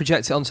 Do they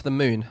project it onto the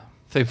moon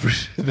They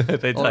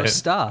or don't. a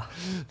star?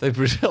 They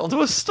project it onto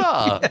a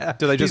star.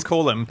 do they just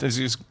call him?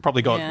 He's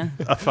probably got Yeah.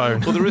 a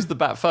phone. Well, there is the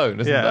bat phone,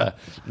 isn't Yeah. there?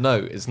 No,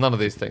 it's none of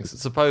these things.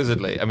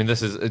 Supposedly, I mean,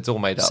 it's all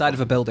made up. Side of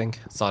a building.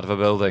 Side of a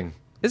building.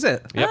 Is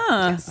it? Yep.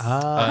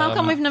 How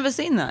come we've never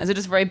seen that? Is it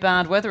just very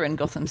bad weather in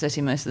Gotham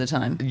City most of the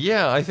time?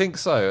 Yeah, I think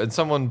so. And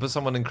someone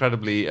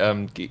incredibly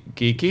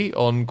geeky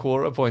on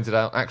Quora pointed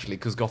out, actually,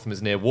 because Gotham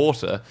is near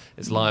water,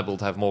 it's liable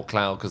to have more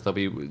cloud because there'll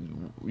be,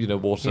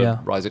 water Yeah.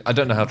 rising. I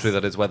don't know how true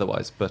that is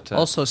weather-wise, but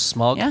Also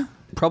smog. Yeah.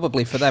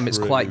 Probably for them, it's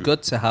True. quite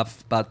good to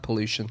have bad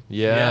pollution.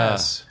 yeah.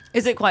 Yes.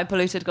 Is it quite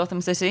polluted,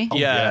 Gotham City?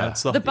 Yeah, yeah.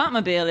 it's The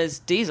Batmobile is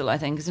diesel, I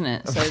think, isn't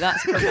it? So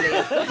that's probably...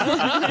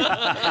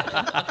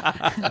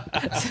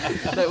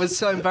 It was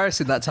so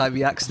embarrassing that time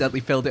he accidentally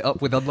filled it up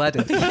with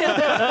unleaded.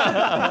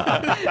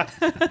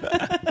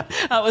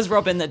 That was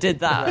Robin that did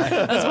that.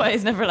 That's why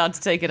he's never allowed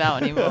to take it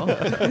out anymore.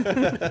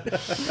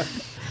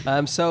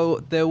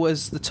 So there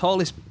was the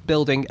tallest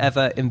building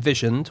ever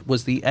envisioned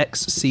was the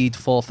Exceed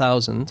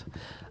 4000,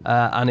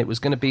 and it was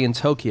going to be in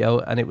Tokyo,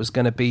 and it was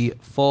going to be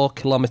 4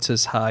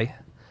 kilometers high,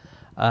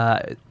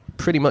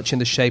 pretty much in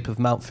the shape of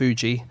Mount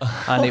Fuji,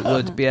 and it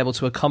would be able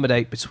to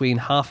accommodate between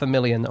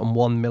 500,000 and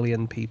 1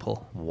 million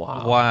people.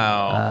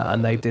 Wow.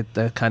 And they did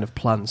the kind of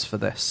plans for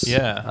this,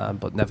 Yeah.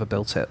 but never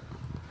built it.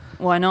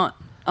 Why not?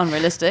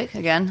 Unrealistic,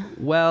 again.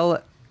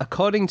 Well,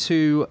 according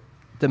to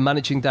the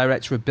managing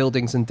director of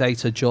Buildings and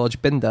Data, George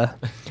Binder,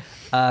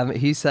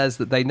 he says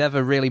that they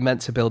never really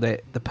meant to build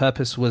it. The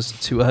purpose was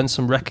to earn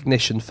some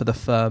recognition for the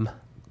firm.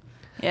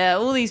 Yeah,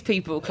 all these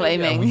people Yeah,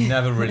 claiming... we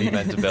never really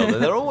meant to build it.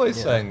 They're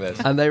always saying this.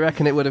 And they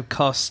reckon it would have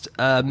cost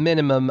a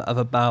minimum of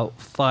about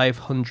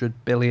 $500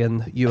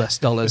 billion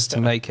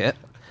to make it.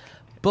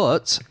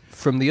 But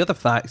from the other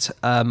fact,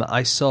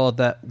 I saw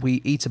that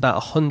we eat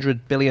about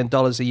 $100 billion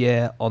a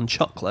year on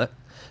chocolate.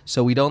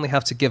 So we'd only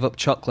have to give up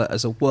chocolate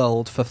as a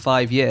world for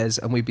 5 years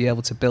and we'd be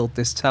able to build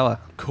this tower.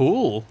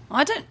 Cool.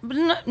 I don't...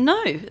 No,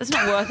 it's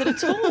not worth it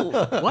at all.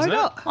 Why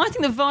not? I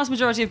think the vast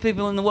majority of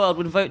people in the world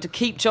would vote to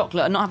keep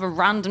chocolate and not have a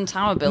random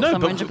tower built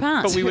somewhere in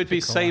Japan. but we would be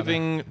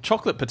saving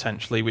chocolate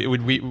potentially. We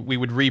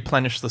would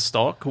replenish the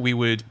stock. We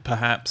would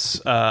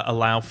perhaps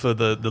allow for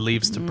the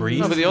leaves to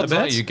breathe. No, but the a odds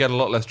are bit. you get a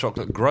lot less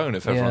chocolate grown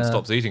if everyone Yeah.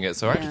 stops eating it.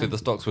 So actually, Yeah. the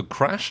stocks would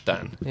crash,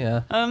 Dan.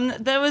 Yeah.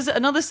 There was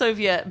another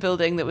Soviet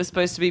building that was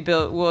supposed to be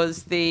built,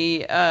 was the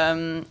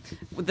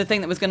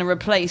thing that was going to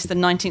replace the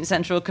 19th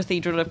century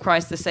Cathedral of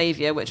Christ the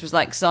Saviour, which was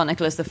like Tsar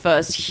Nicholas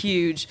I's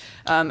huge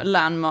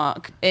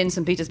landmark in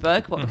St.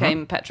 Petersburg, what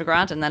became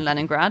Petrograd and then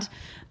Leningrad.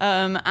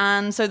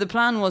 And so the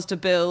plan was to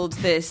build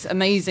this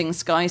amazing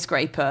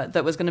skyscraper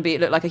that was going to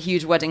look like a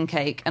huge wedding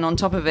cake, and on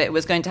top of it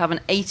was going to have an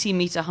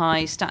 80-meter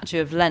high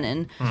statue of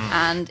Lenin,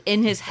 and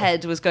in his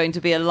head was going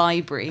to be a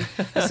library,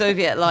 a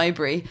Soviet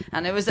library.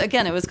 And it was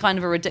kind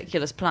of a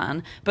ridiculous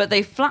plan, but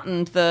they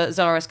flattened the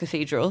Tsarist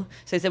Cathedral,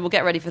 so they said, we'll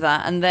get ready for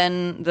that, and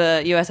then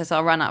the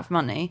USSR ran out of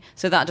money,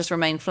 so that just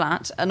remained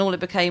flat, and all it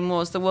became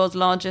was the world's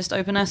largest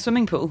open-air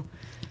swimming pool.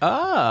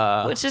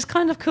 Which is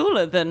kind of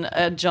cooler than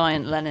a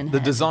giant Lenin head. The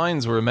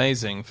designs were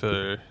amazing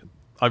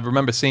I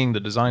remember seeing the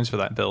designs for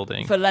that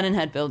building. For Lenin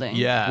Head building.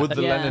 Yeah. Would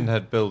the Yeah. Lenin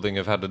Head building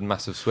have had a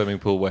massive swimming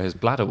pool where his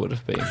bladder would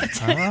have been?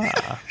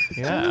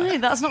 Yeah. No,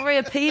 that's not very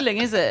appealing,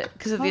 is it?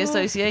 Because of the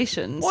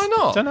associations. Why I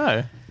not? don't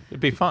know. It'd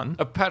be fun.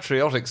 A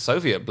patriotic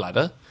Soviet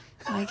bladder.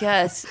 I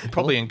guess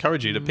Probably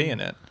encourage you to pee in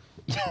it.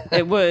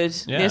 it would.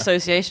 Yeah. The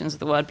associations of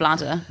the word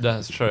bladder.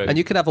 That's true. And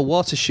you could have a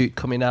water chute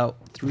coming out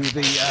through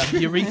the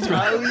urethra.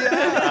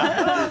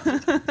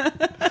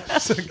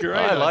 That's a great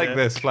I like idea.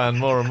 this plan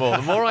more and more.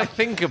 The more I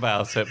think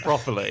about it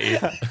properly.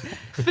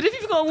 But if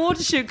you've got a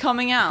water chute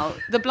coming out,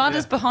 the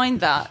bladder's behind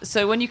that.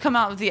 So when you come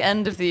out of the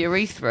end of the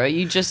urethra,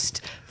 you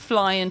just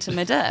fly into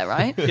midair,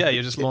 right? Yeah,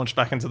 you're just launched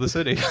back into the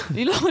city.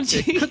 You land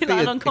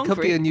on It could be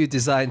concrete. a new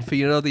design for,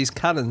 these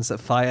cannons that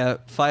fire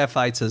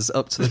firefighters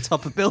up to the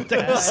top of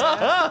buildings.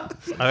 I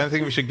don't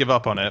think we should give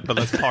up on it, but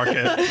let's park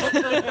it.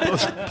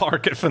 Let's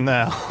park it for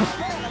now.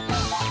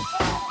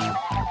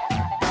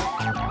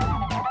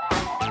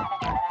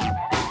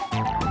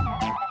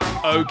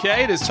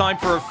 Okay, it is time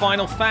for a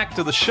final fact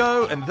of the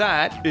show, and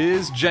that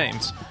is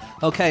James.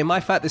 Okay, my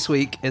fact this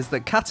week is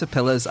that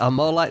caterpillars are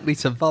more likely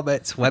to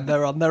vomit when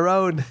they're on their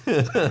own.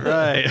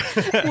 Right.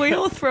 We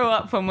all throw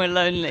up when we're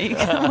lonely.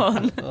 Come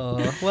on.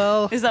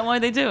 Well, Is that why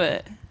they do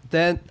it?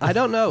 then I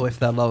don't know if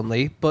they're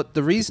lonely, but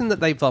the reason that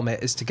they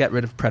vomit is to get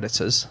rid of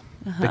predators,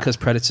 because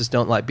predators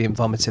don't like being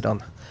vomited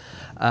on.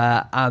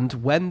 And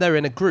when they're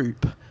in a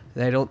group,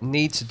 they don't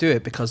need to do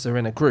it because they're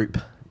in a group.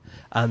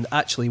 And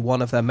actually,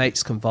 one of their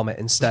mates can vomit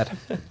instead.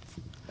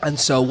 And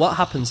so what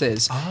happens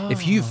is,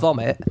 if you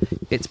vomit,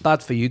 it's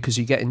bad for you because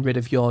you're getting rid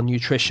of your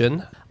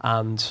nutrition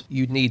and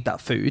you need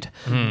that food.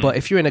 But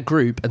if you're in a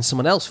group and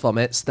someone else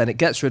vomits, then it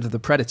gets rid of the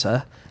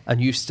predator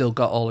and you've still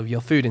got all of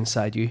your food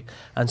inside you.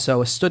 And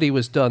so a study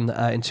was done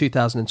in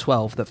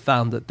 2012 that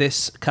found that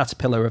this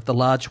caterpillar of the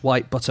large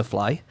white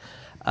butterfly,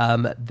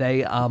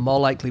 they are more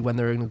likely when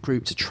they're in a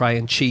group to try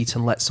and cheat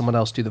and let someone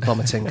else do the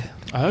vomiting.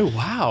 Oh,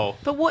 wow.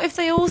 But what if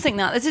they all think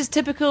that? This is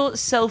typical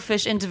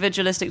selfish,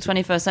 individualistic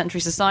 21st century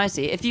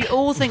society. If you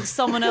all think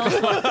someone else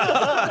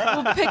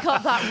will pick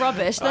up that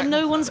rubbish, then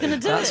no one's going to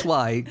do That's it.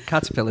 why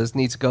caterpillars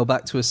need to go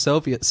back to a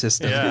Soviet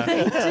system. Yeah.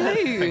 They I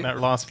think do. that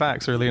last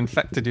fact's really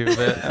infected you a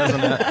bit,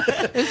 hasn't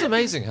it? It's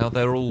amazing how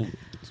they're all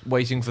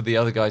waiting for the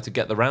other guy to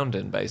get the round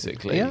in,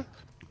 basically. Yeah.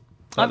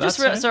 I've just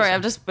that's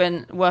I've just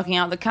been working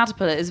out that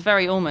caterpillar is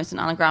very almost an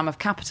anagram of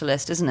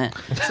capitalist, isn't it?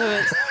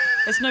 So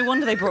it's no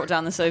wonder they brought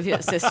down the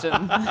Soviet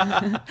system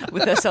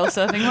with their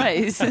self-serving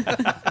ways.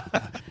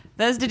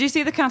 Did you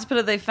see the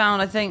caterpillar they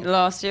found, I think,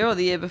 last year or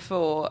the year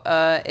before?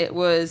 It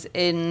was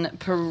in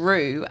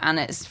Peru, and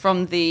it's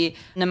from the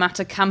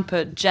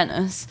Nematocampa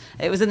genus.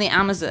 It was in the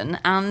Amazon,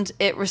 and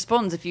it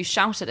responds if you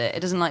shout at it. It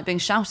doesn't like being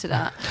shouted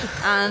at.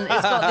 And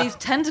it's got these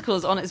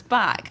tentacles on its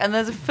back, and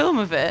there's a film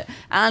of it.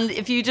 And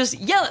if you just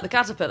yell at the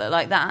caterpillar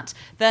like that,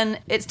 then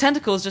its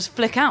tentacles just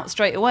flick out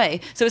straight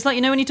away. So it's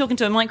like, when you're talking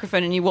to a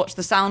microphone and you watch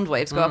the sound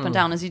waves go up and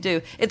down as you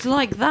do. It's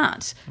like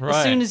that. Right.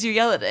 As soon as you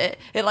yell at it,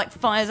 it like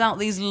fires out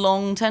these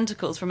long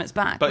tentacles from its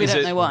back. We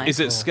don't know why. Is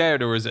it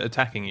scared or is it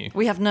attacking you?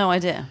 We have no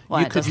idea why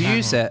You it could does that.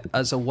 use it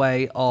as a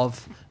way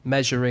of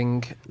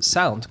measuring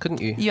sound, couldn't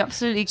you? You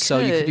absolutely could. So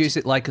you could use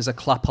it like as a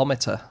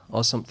clapometer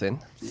or something.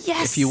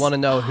 Yes. If you want to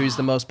know who's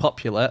the most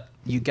popular,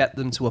 you get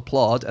them to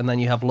applaud, and then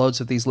you have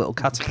loads of these little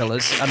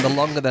caterpillars, and the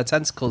longer their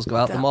tentacles go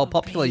out, the That more would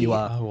popular be- you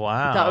are. Oh,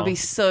 wow. That would be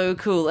so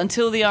cool.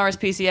 Until the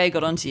RSPCA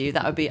got onto you,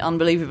 that would be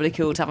unbelievably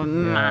cool to have a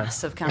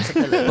mass of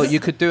caterpillars. But you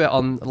could do it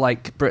on,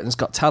 like, Britain's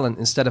Got Talent.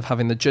 Instead of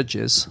having the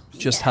judges,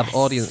 just have Yes.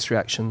 audience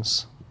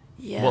reactions.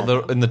 yeah. Well,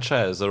 they're in the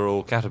chairs. They're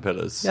all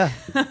caterpillars. Yeah.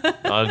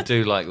 I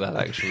do like that,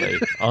 actually.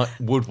 I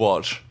would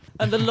watch.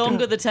 And the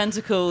longer the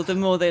tentacle, the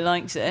more they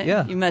liked it.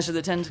 Yeah. You measure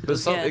the tentacles. But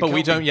some- yeah. But we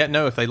can't be- don't yet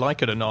know if they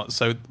like it or not,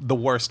 so the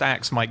worst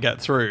acts might get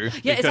through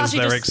Yeah, because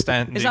they're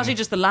extending. It's actually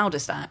just the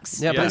loudest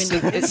acts. Yeah, Yeah. but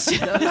it's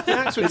The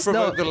acts would It's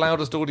provoke not- the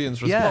loudest audience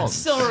Yeah. response.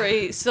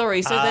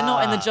 Sorry. So they're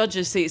not in the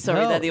judges' seat. Sorry,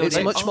 no, they're the it's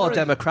audience. much more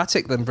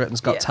democratic than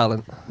Britain's Got Yeah.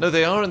 Talent. No,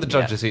 they are in the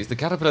judges' seats. The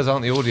caterpillars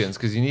aren't the audience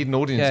because you need an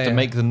audience Yeah, to yeah.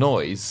 make the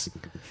noise.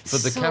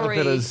 But the Sorry.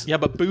 caterpillars. Yeah,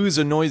 but boos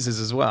are noises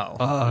as well.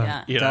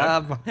 Yeah. You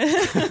know?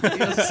 Damn.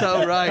 You're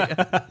so right.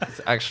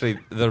 Actually,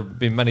 there have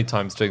been many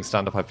times doing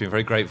stand-up I've been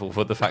very grateful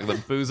for the fact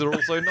that boos are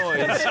also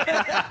noise.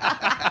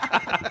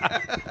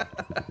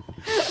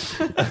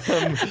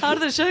 How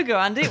did the show go,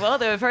 Andy? Well,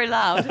 they were very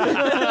loud.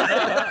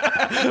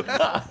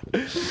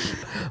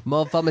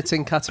 More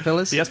vomiting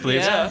caterpillars? Yes,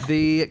 please. Yeah.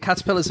 The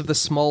caterpillars of the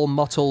small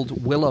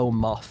mottled willow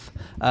moth,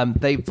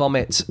 they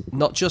vomit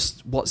not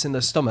just what's in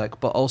their stomach,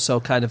 but also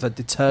kind of a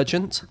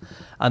detergent.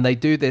 And they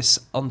do this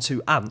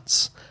onto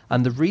ants.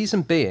 And the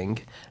reason being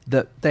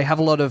that they have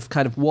a lot of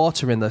kind of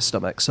water in their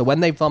stomach. So when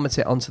they vomit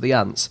it onto the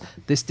ants,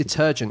 this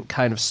detergent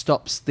kind of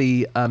stops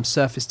the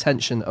surface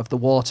tension of the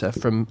water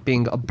from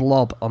being a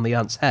blob on the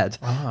ant's head.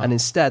 And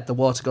instead, the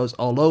water goes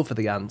all over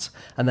the ant.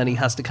 And then he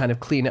has to kind of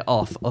clean it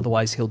off,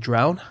 otherwise he'll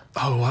drown.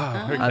 Oh,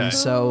 wow. Okay. And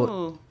so,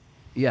 Ooh.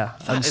 yeah.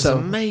 That and is so,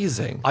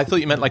 amazing. I thought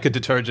you meant like a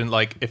detergent,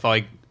 like if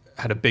I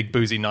had a big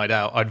boozy night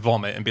out, I'd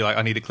vomit and be like,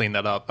 I need to clean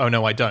that up. Oh,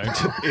 no, I don't.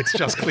 It's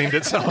just cleaned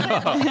itself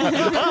up.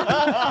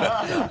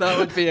 that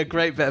would be a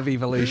great bit of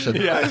evolution.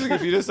 Yeah, I think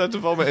if you just had to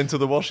vomit into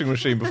the washing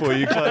machine before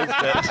you closed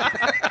it.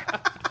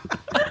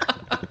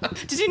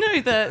 Did you know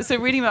that? So,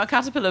 reading about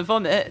caterpillar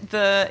vomit,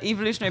 the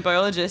evolutionary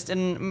biologist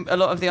in a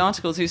lot of the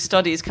articles who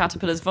studies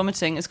caterpillars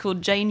vomiting is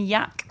called Jane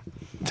Yak.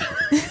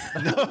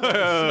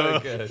 So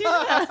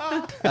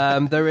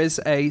good. There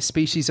is a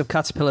species of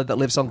caterpillar that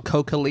lives on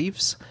coca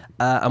leaves,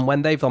 and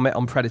when they vomit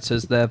on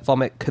predators, their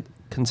vomit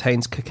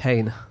contains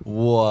cocaine,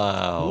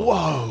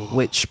 Wow.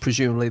 which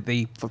presumably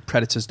the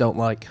predators don't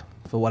like.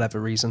 for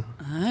whatever reason.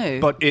 Oh.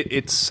 But it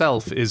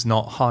itself is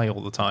not high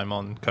all the time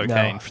on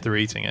cocaine No. through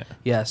eating it.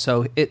 Yeah,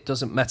 so it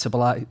doesn't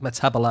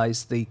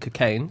metabolize the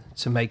cocaine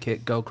to make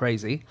it go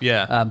crazy.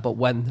 Yeah. But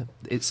when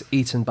it's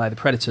eaten by the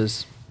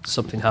predators,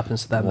 something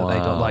happens to them that they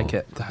don't like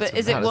it. But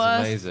is it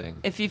worth, amazing.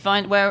 if you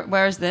find,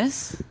 where is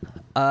this?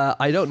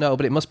 I don't know,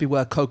 but it must be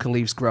where coca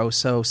leaves grow,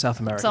 so South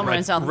America. Somewhere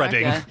in South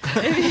Reading. America.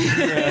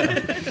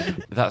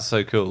 That's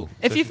so cool.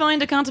 If you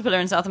find a caterpillar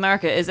in South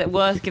America, is it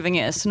worth giving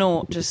it a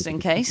snort just in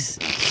case?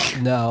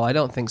 No, I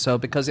don't think so,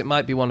 because it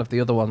might be one of the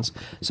other ones.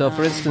 So,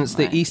 for instance,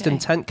 the right, eastern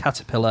okay. tent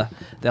caterpillar,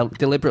 they'll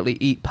deliberately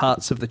eat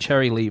parts of the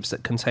cherry leaves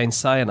that contain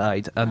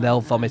cyanide, and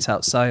they'll vomit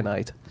out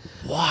cyanide.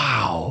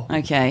 Wow.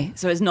 Okay,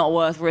 so it's not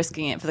worth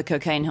risking it for the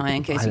cocaine high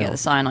in case I you get know. the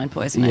cyanide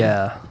poisoning.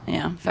 Yeah,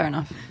 Yeah, fair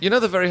enough. You know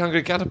The Very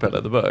Hungry Caterpillar,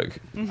 the book?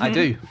 I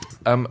do.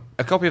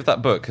 A copy of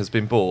that book has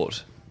been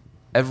bought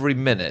every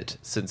minute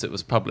since it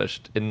was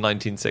published in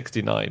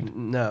 1969.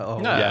 No.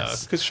 No,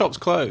 Yes. because shops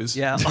close.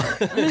 Yeah.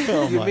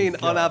 You mean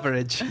on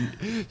average?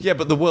 Yeah,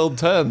 but the world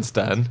turns,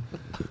 Dan.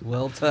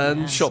 Well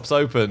turned. Shops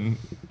open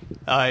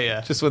Yeah.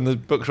 just when the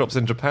bookshops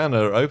in Japan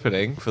are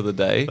opening for the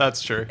day.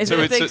 That's true. Is So it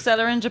a it's big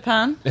seller in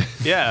Japan?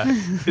 yeah,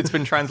 it's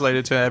been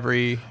translated to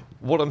every.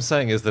 What I'm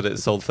saying is that it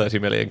sold 30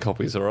 million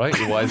copies, all right,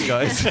 you wise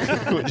guys?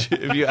 Which,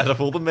 if you add up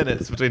all the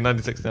minutes between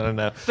 1969 and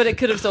now. But it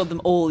could have sold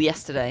them all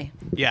yesterday.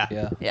 Yeah.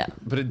 Yeah. Yeah.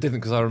 But it didn't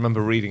because I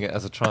remember reading it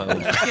as a child.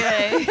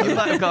 Okay. You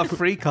might have got a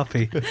free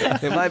copy.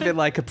 It might have been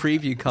like a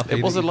preview copy.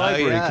 It was a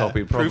library yeah.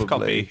 copy, probably. Proof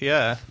copy,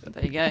 yeah.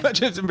 There you go.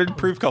 Imagine it's been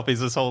proof copies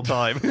this whole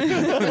time.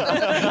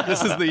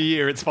 This is the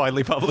year it's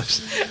finally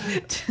published.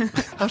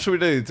 How should we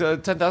do?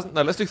 10,000?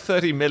 No, let's do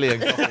 30 million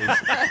copies.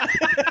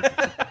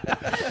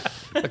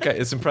 Okay,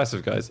 it's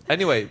impressive, guys.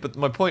 Anyway, but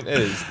my point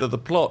is that the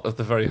plot of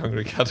The Very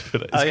Hungry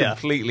Caterpillar is yeah.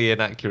 completely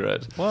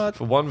inaccurate. What?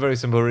 For one very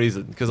simple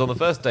reason. Because on the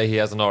first day he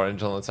has an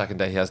orange, and on the second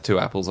day he has 2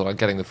 apples, and I'm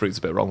getting the fruits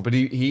a bit wrong, but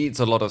he eats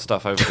a lot of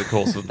stuff over the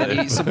course of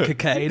the... Eat some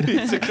cocaine.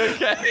 It's a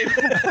cocaine.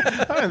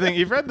 I don't think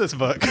you've read this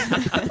book.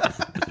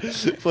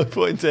 My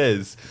point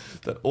is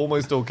that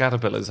almost all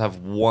caterpillars have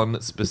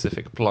one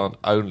specific plant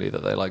only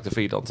that they like to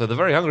feed on. So The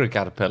Very Hungry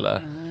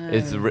Caterpillar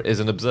is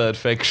an absurd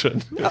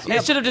fiction.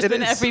 It should have just It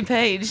been is. every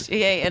page.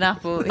 He ate an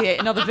apple. He ate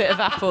another bit of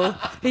apple.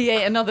 He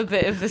ate another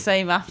bit of the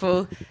same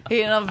apple.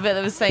 He ate another bit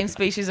of the same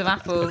species of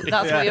apple.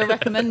 That's what you're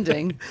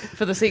recommending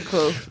for the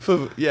sequel.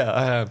 Yeah,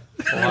 I am.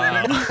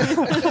 Wow.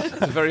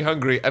 It's a very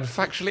hungry and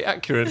factually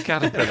accurate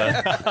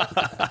caterpillar.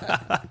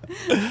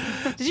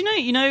 Did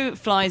you know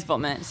flies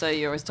vomit? So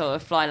you're always told a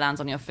fly lands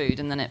on your food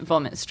and then it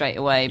vomits straight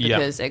away Yeah.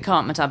 because it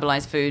can't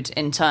metabolize food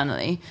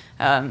internally.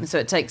 So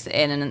it takes it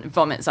in and it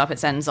vomits up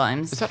its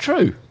enzymes. Is that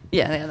true?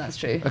 Yeah, that's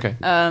true. Okay.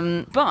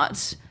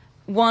 But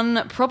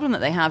one problem that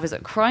they have is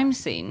at crime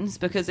scenes,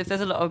 because if there's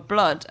a lot of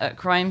blood at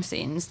crime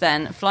scenes,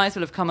 then flies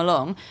will have come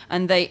along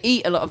and they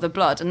eat a lot of the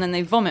blood and then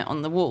they vomit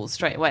on the walls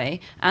straight away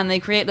and they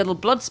create little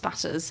blood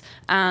spatters,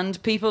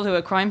 and people who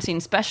are crime scene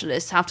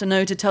specialists have to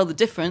know to tell the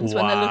difference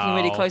when they're looking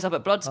really Wow. close up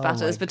at blood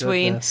spatters my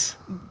between goodness.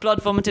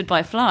 blood vomited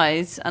by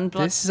flies and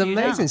blood This is spewed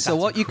amazing. out. So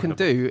what you can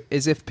do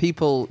is, if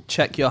people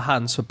check your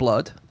hands for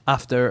blood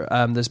after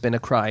there's been a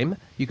crime,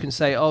 you can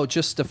say, oh,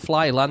 just a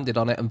fly landed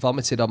on it and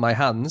vomited on my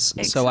hands,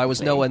 so I was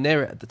Exactly. nowhere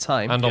near it at the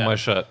time. And on Yeah. my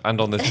shirt, and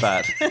on this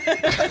bat.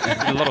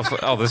 A lot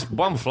of there's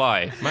one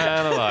fly,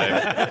 man alive.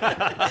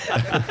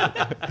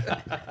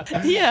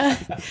 Yeah.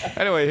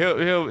 Anyway,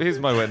 here's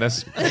my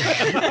witness.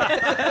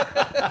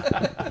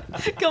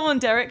 Come on,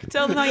 Derek.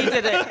 Tell them how you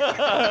did it.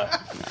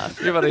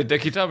 You've had a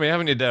dicky tummy,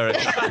 haven't you, Derek?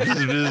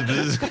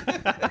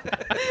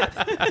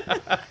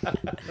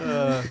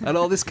 And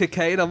all this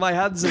cocaine on my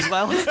hands as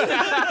well.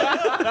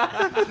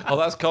 Oh,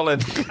 that's Colin.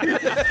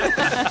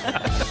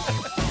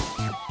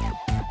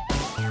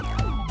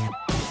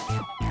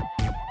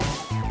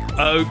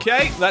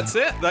 Okay, that's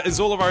it. That is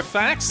all of our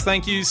facts.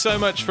 Thank you so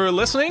much for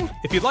listening.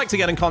 If you'd like to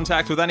get in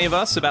contact with any of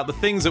us about the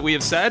things that we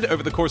have said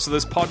over the course of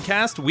this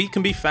podcast, we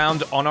can be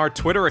found on our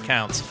Twitter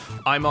accounts.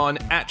 I'm on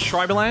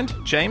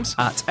 @Schreiberland, James,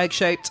 At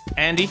egg-shaped.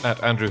 Andy,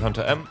 At Andrew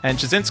Hunter M. and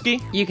Jasinski.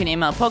 You can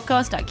email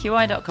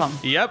podcast@qi.com.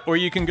 Yep, or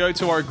you can go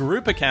to our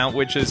group account,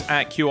 which is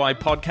 @QI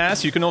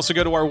Podcast. You can also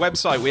go to our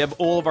website. We have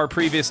all of our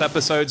previous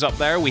episodes up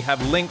there. We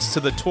have links to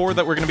the tour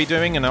that we're going to be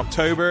doing in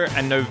October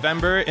and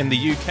November in the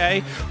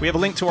UK. We have a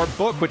link to our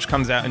book, which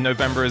comes out in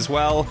November as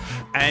well.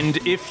 And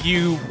if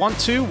you want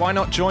to, why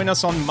not join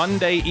us on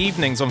Monday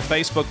evenings on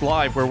Facebook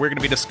Live, where we're going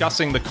to be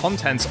discussing the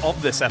contents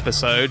of this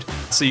episode.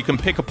 So you can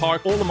pick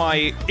apart all of my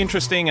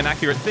interesting and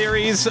accurate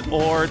theories,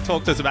 or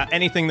talk to us about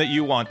anything that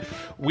you want.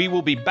 We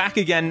will be back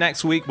again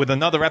next week with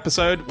another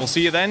episode. We'll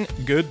see you then.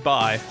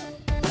 Goodbye.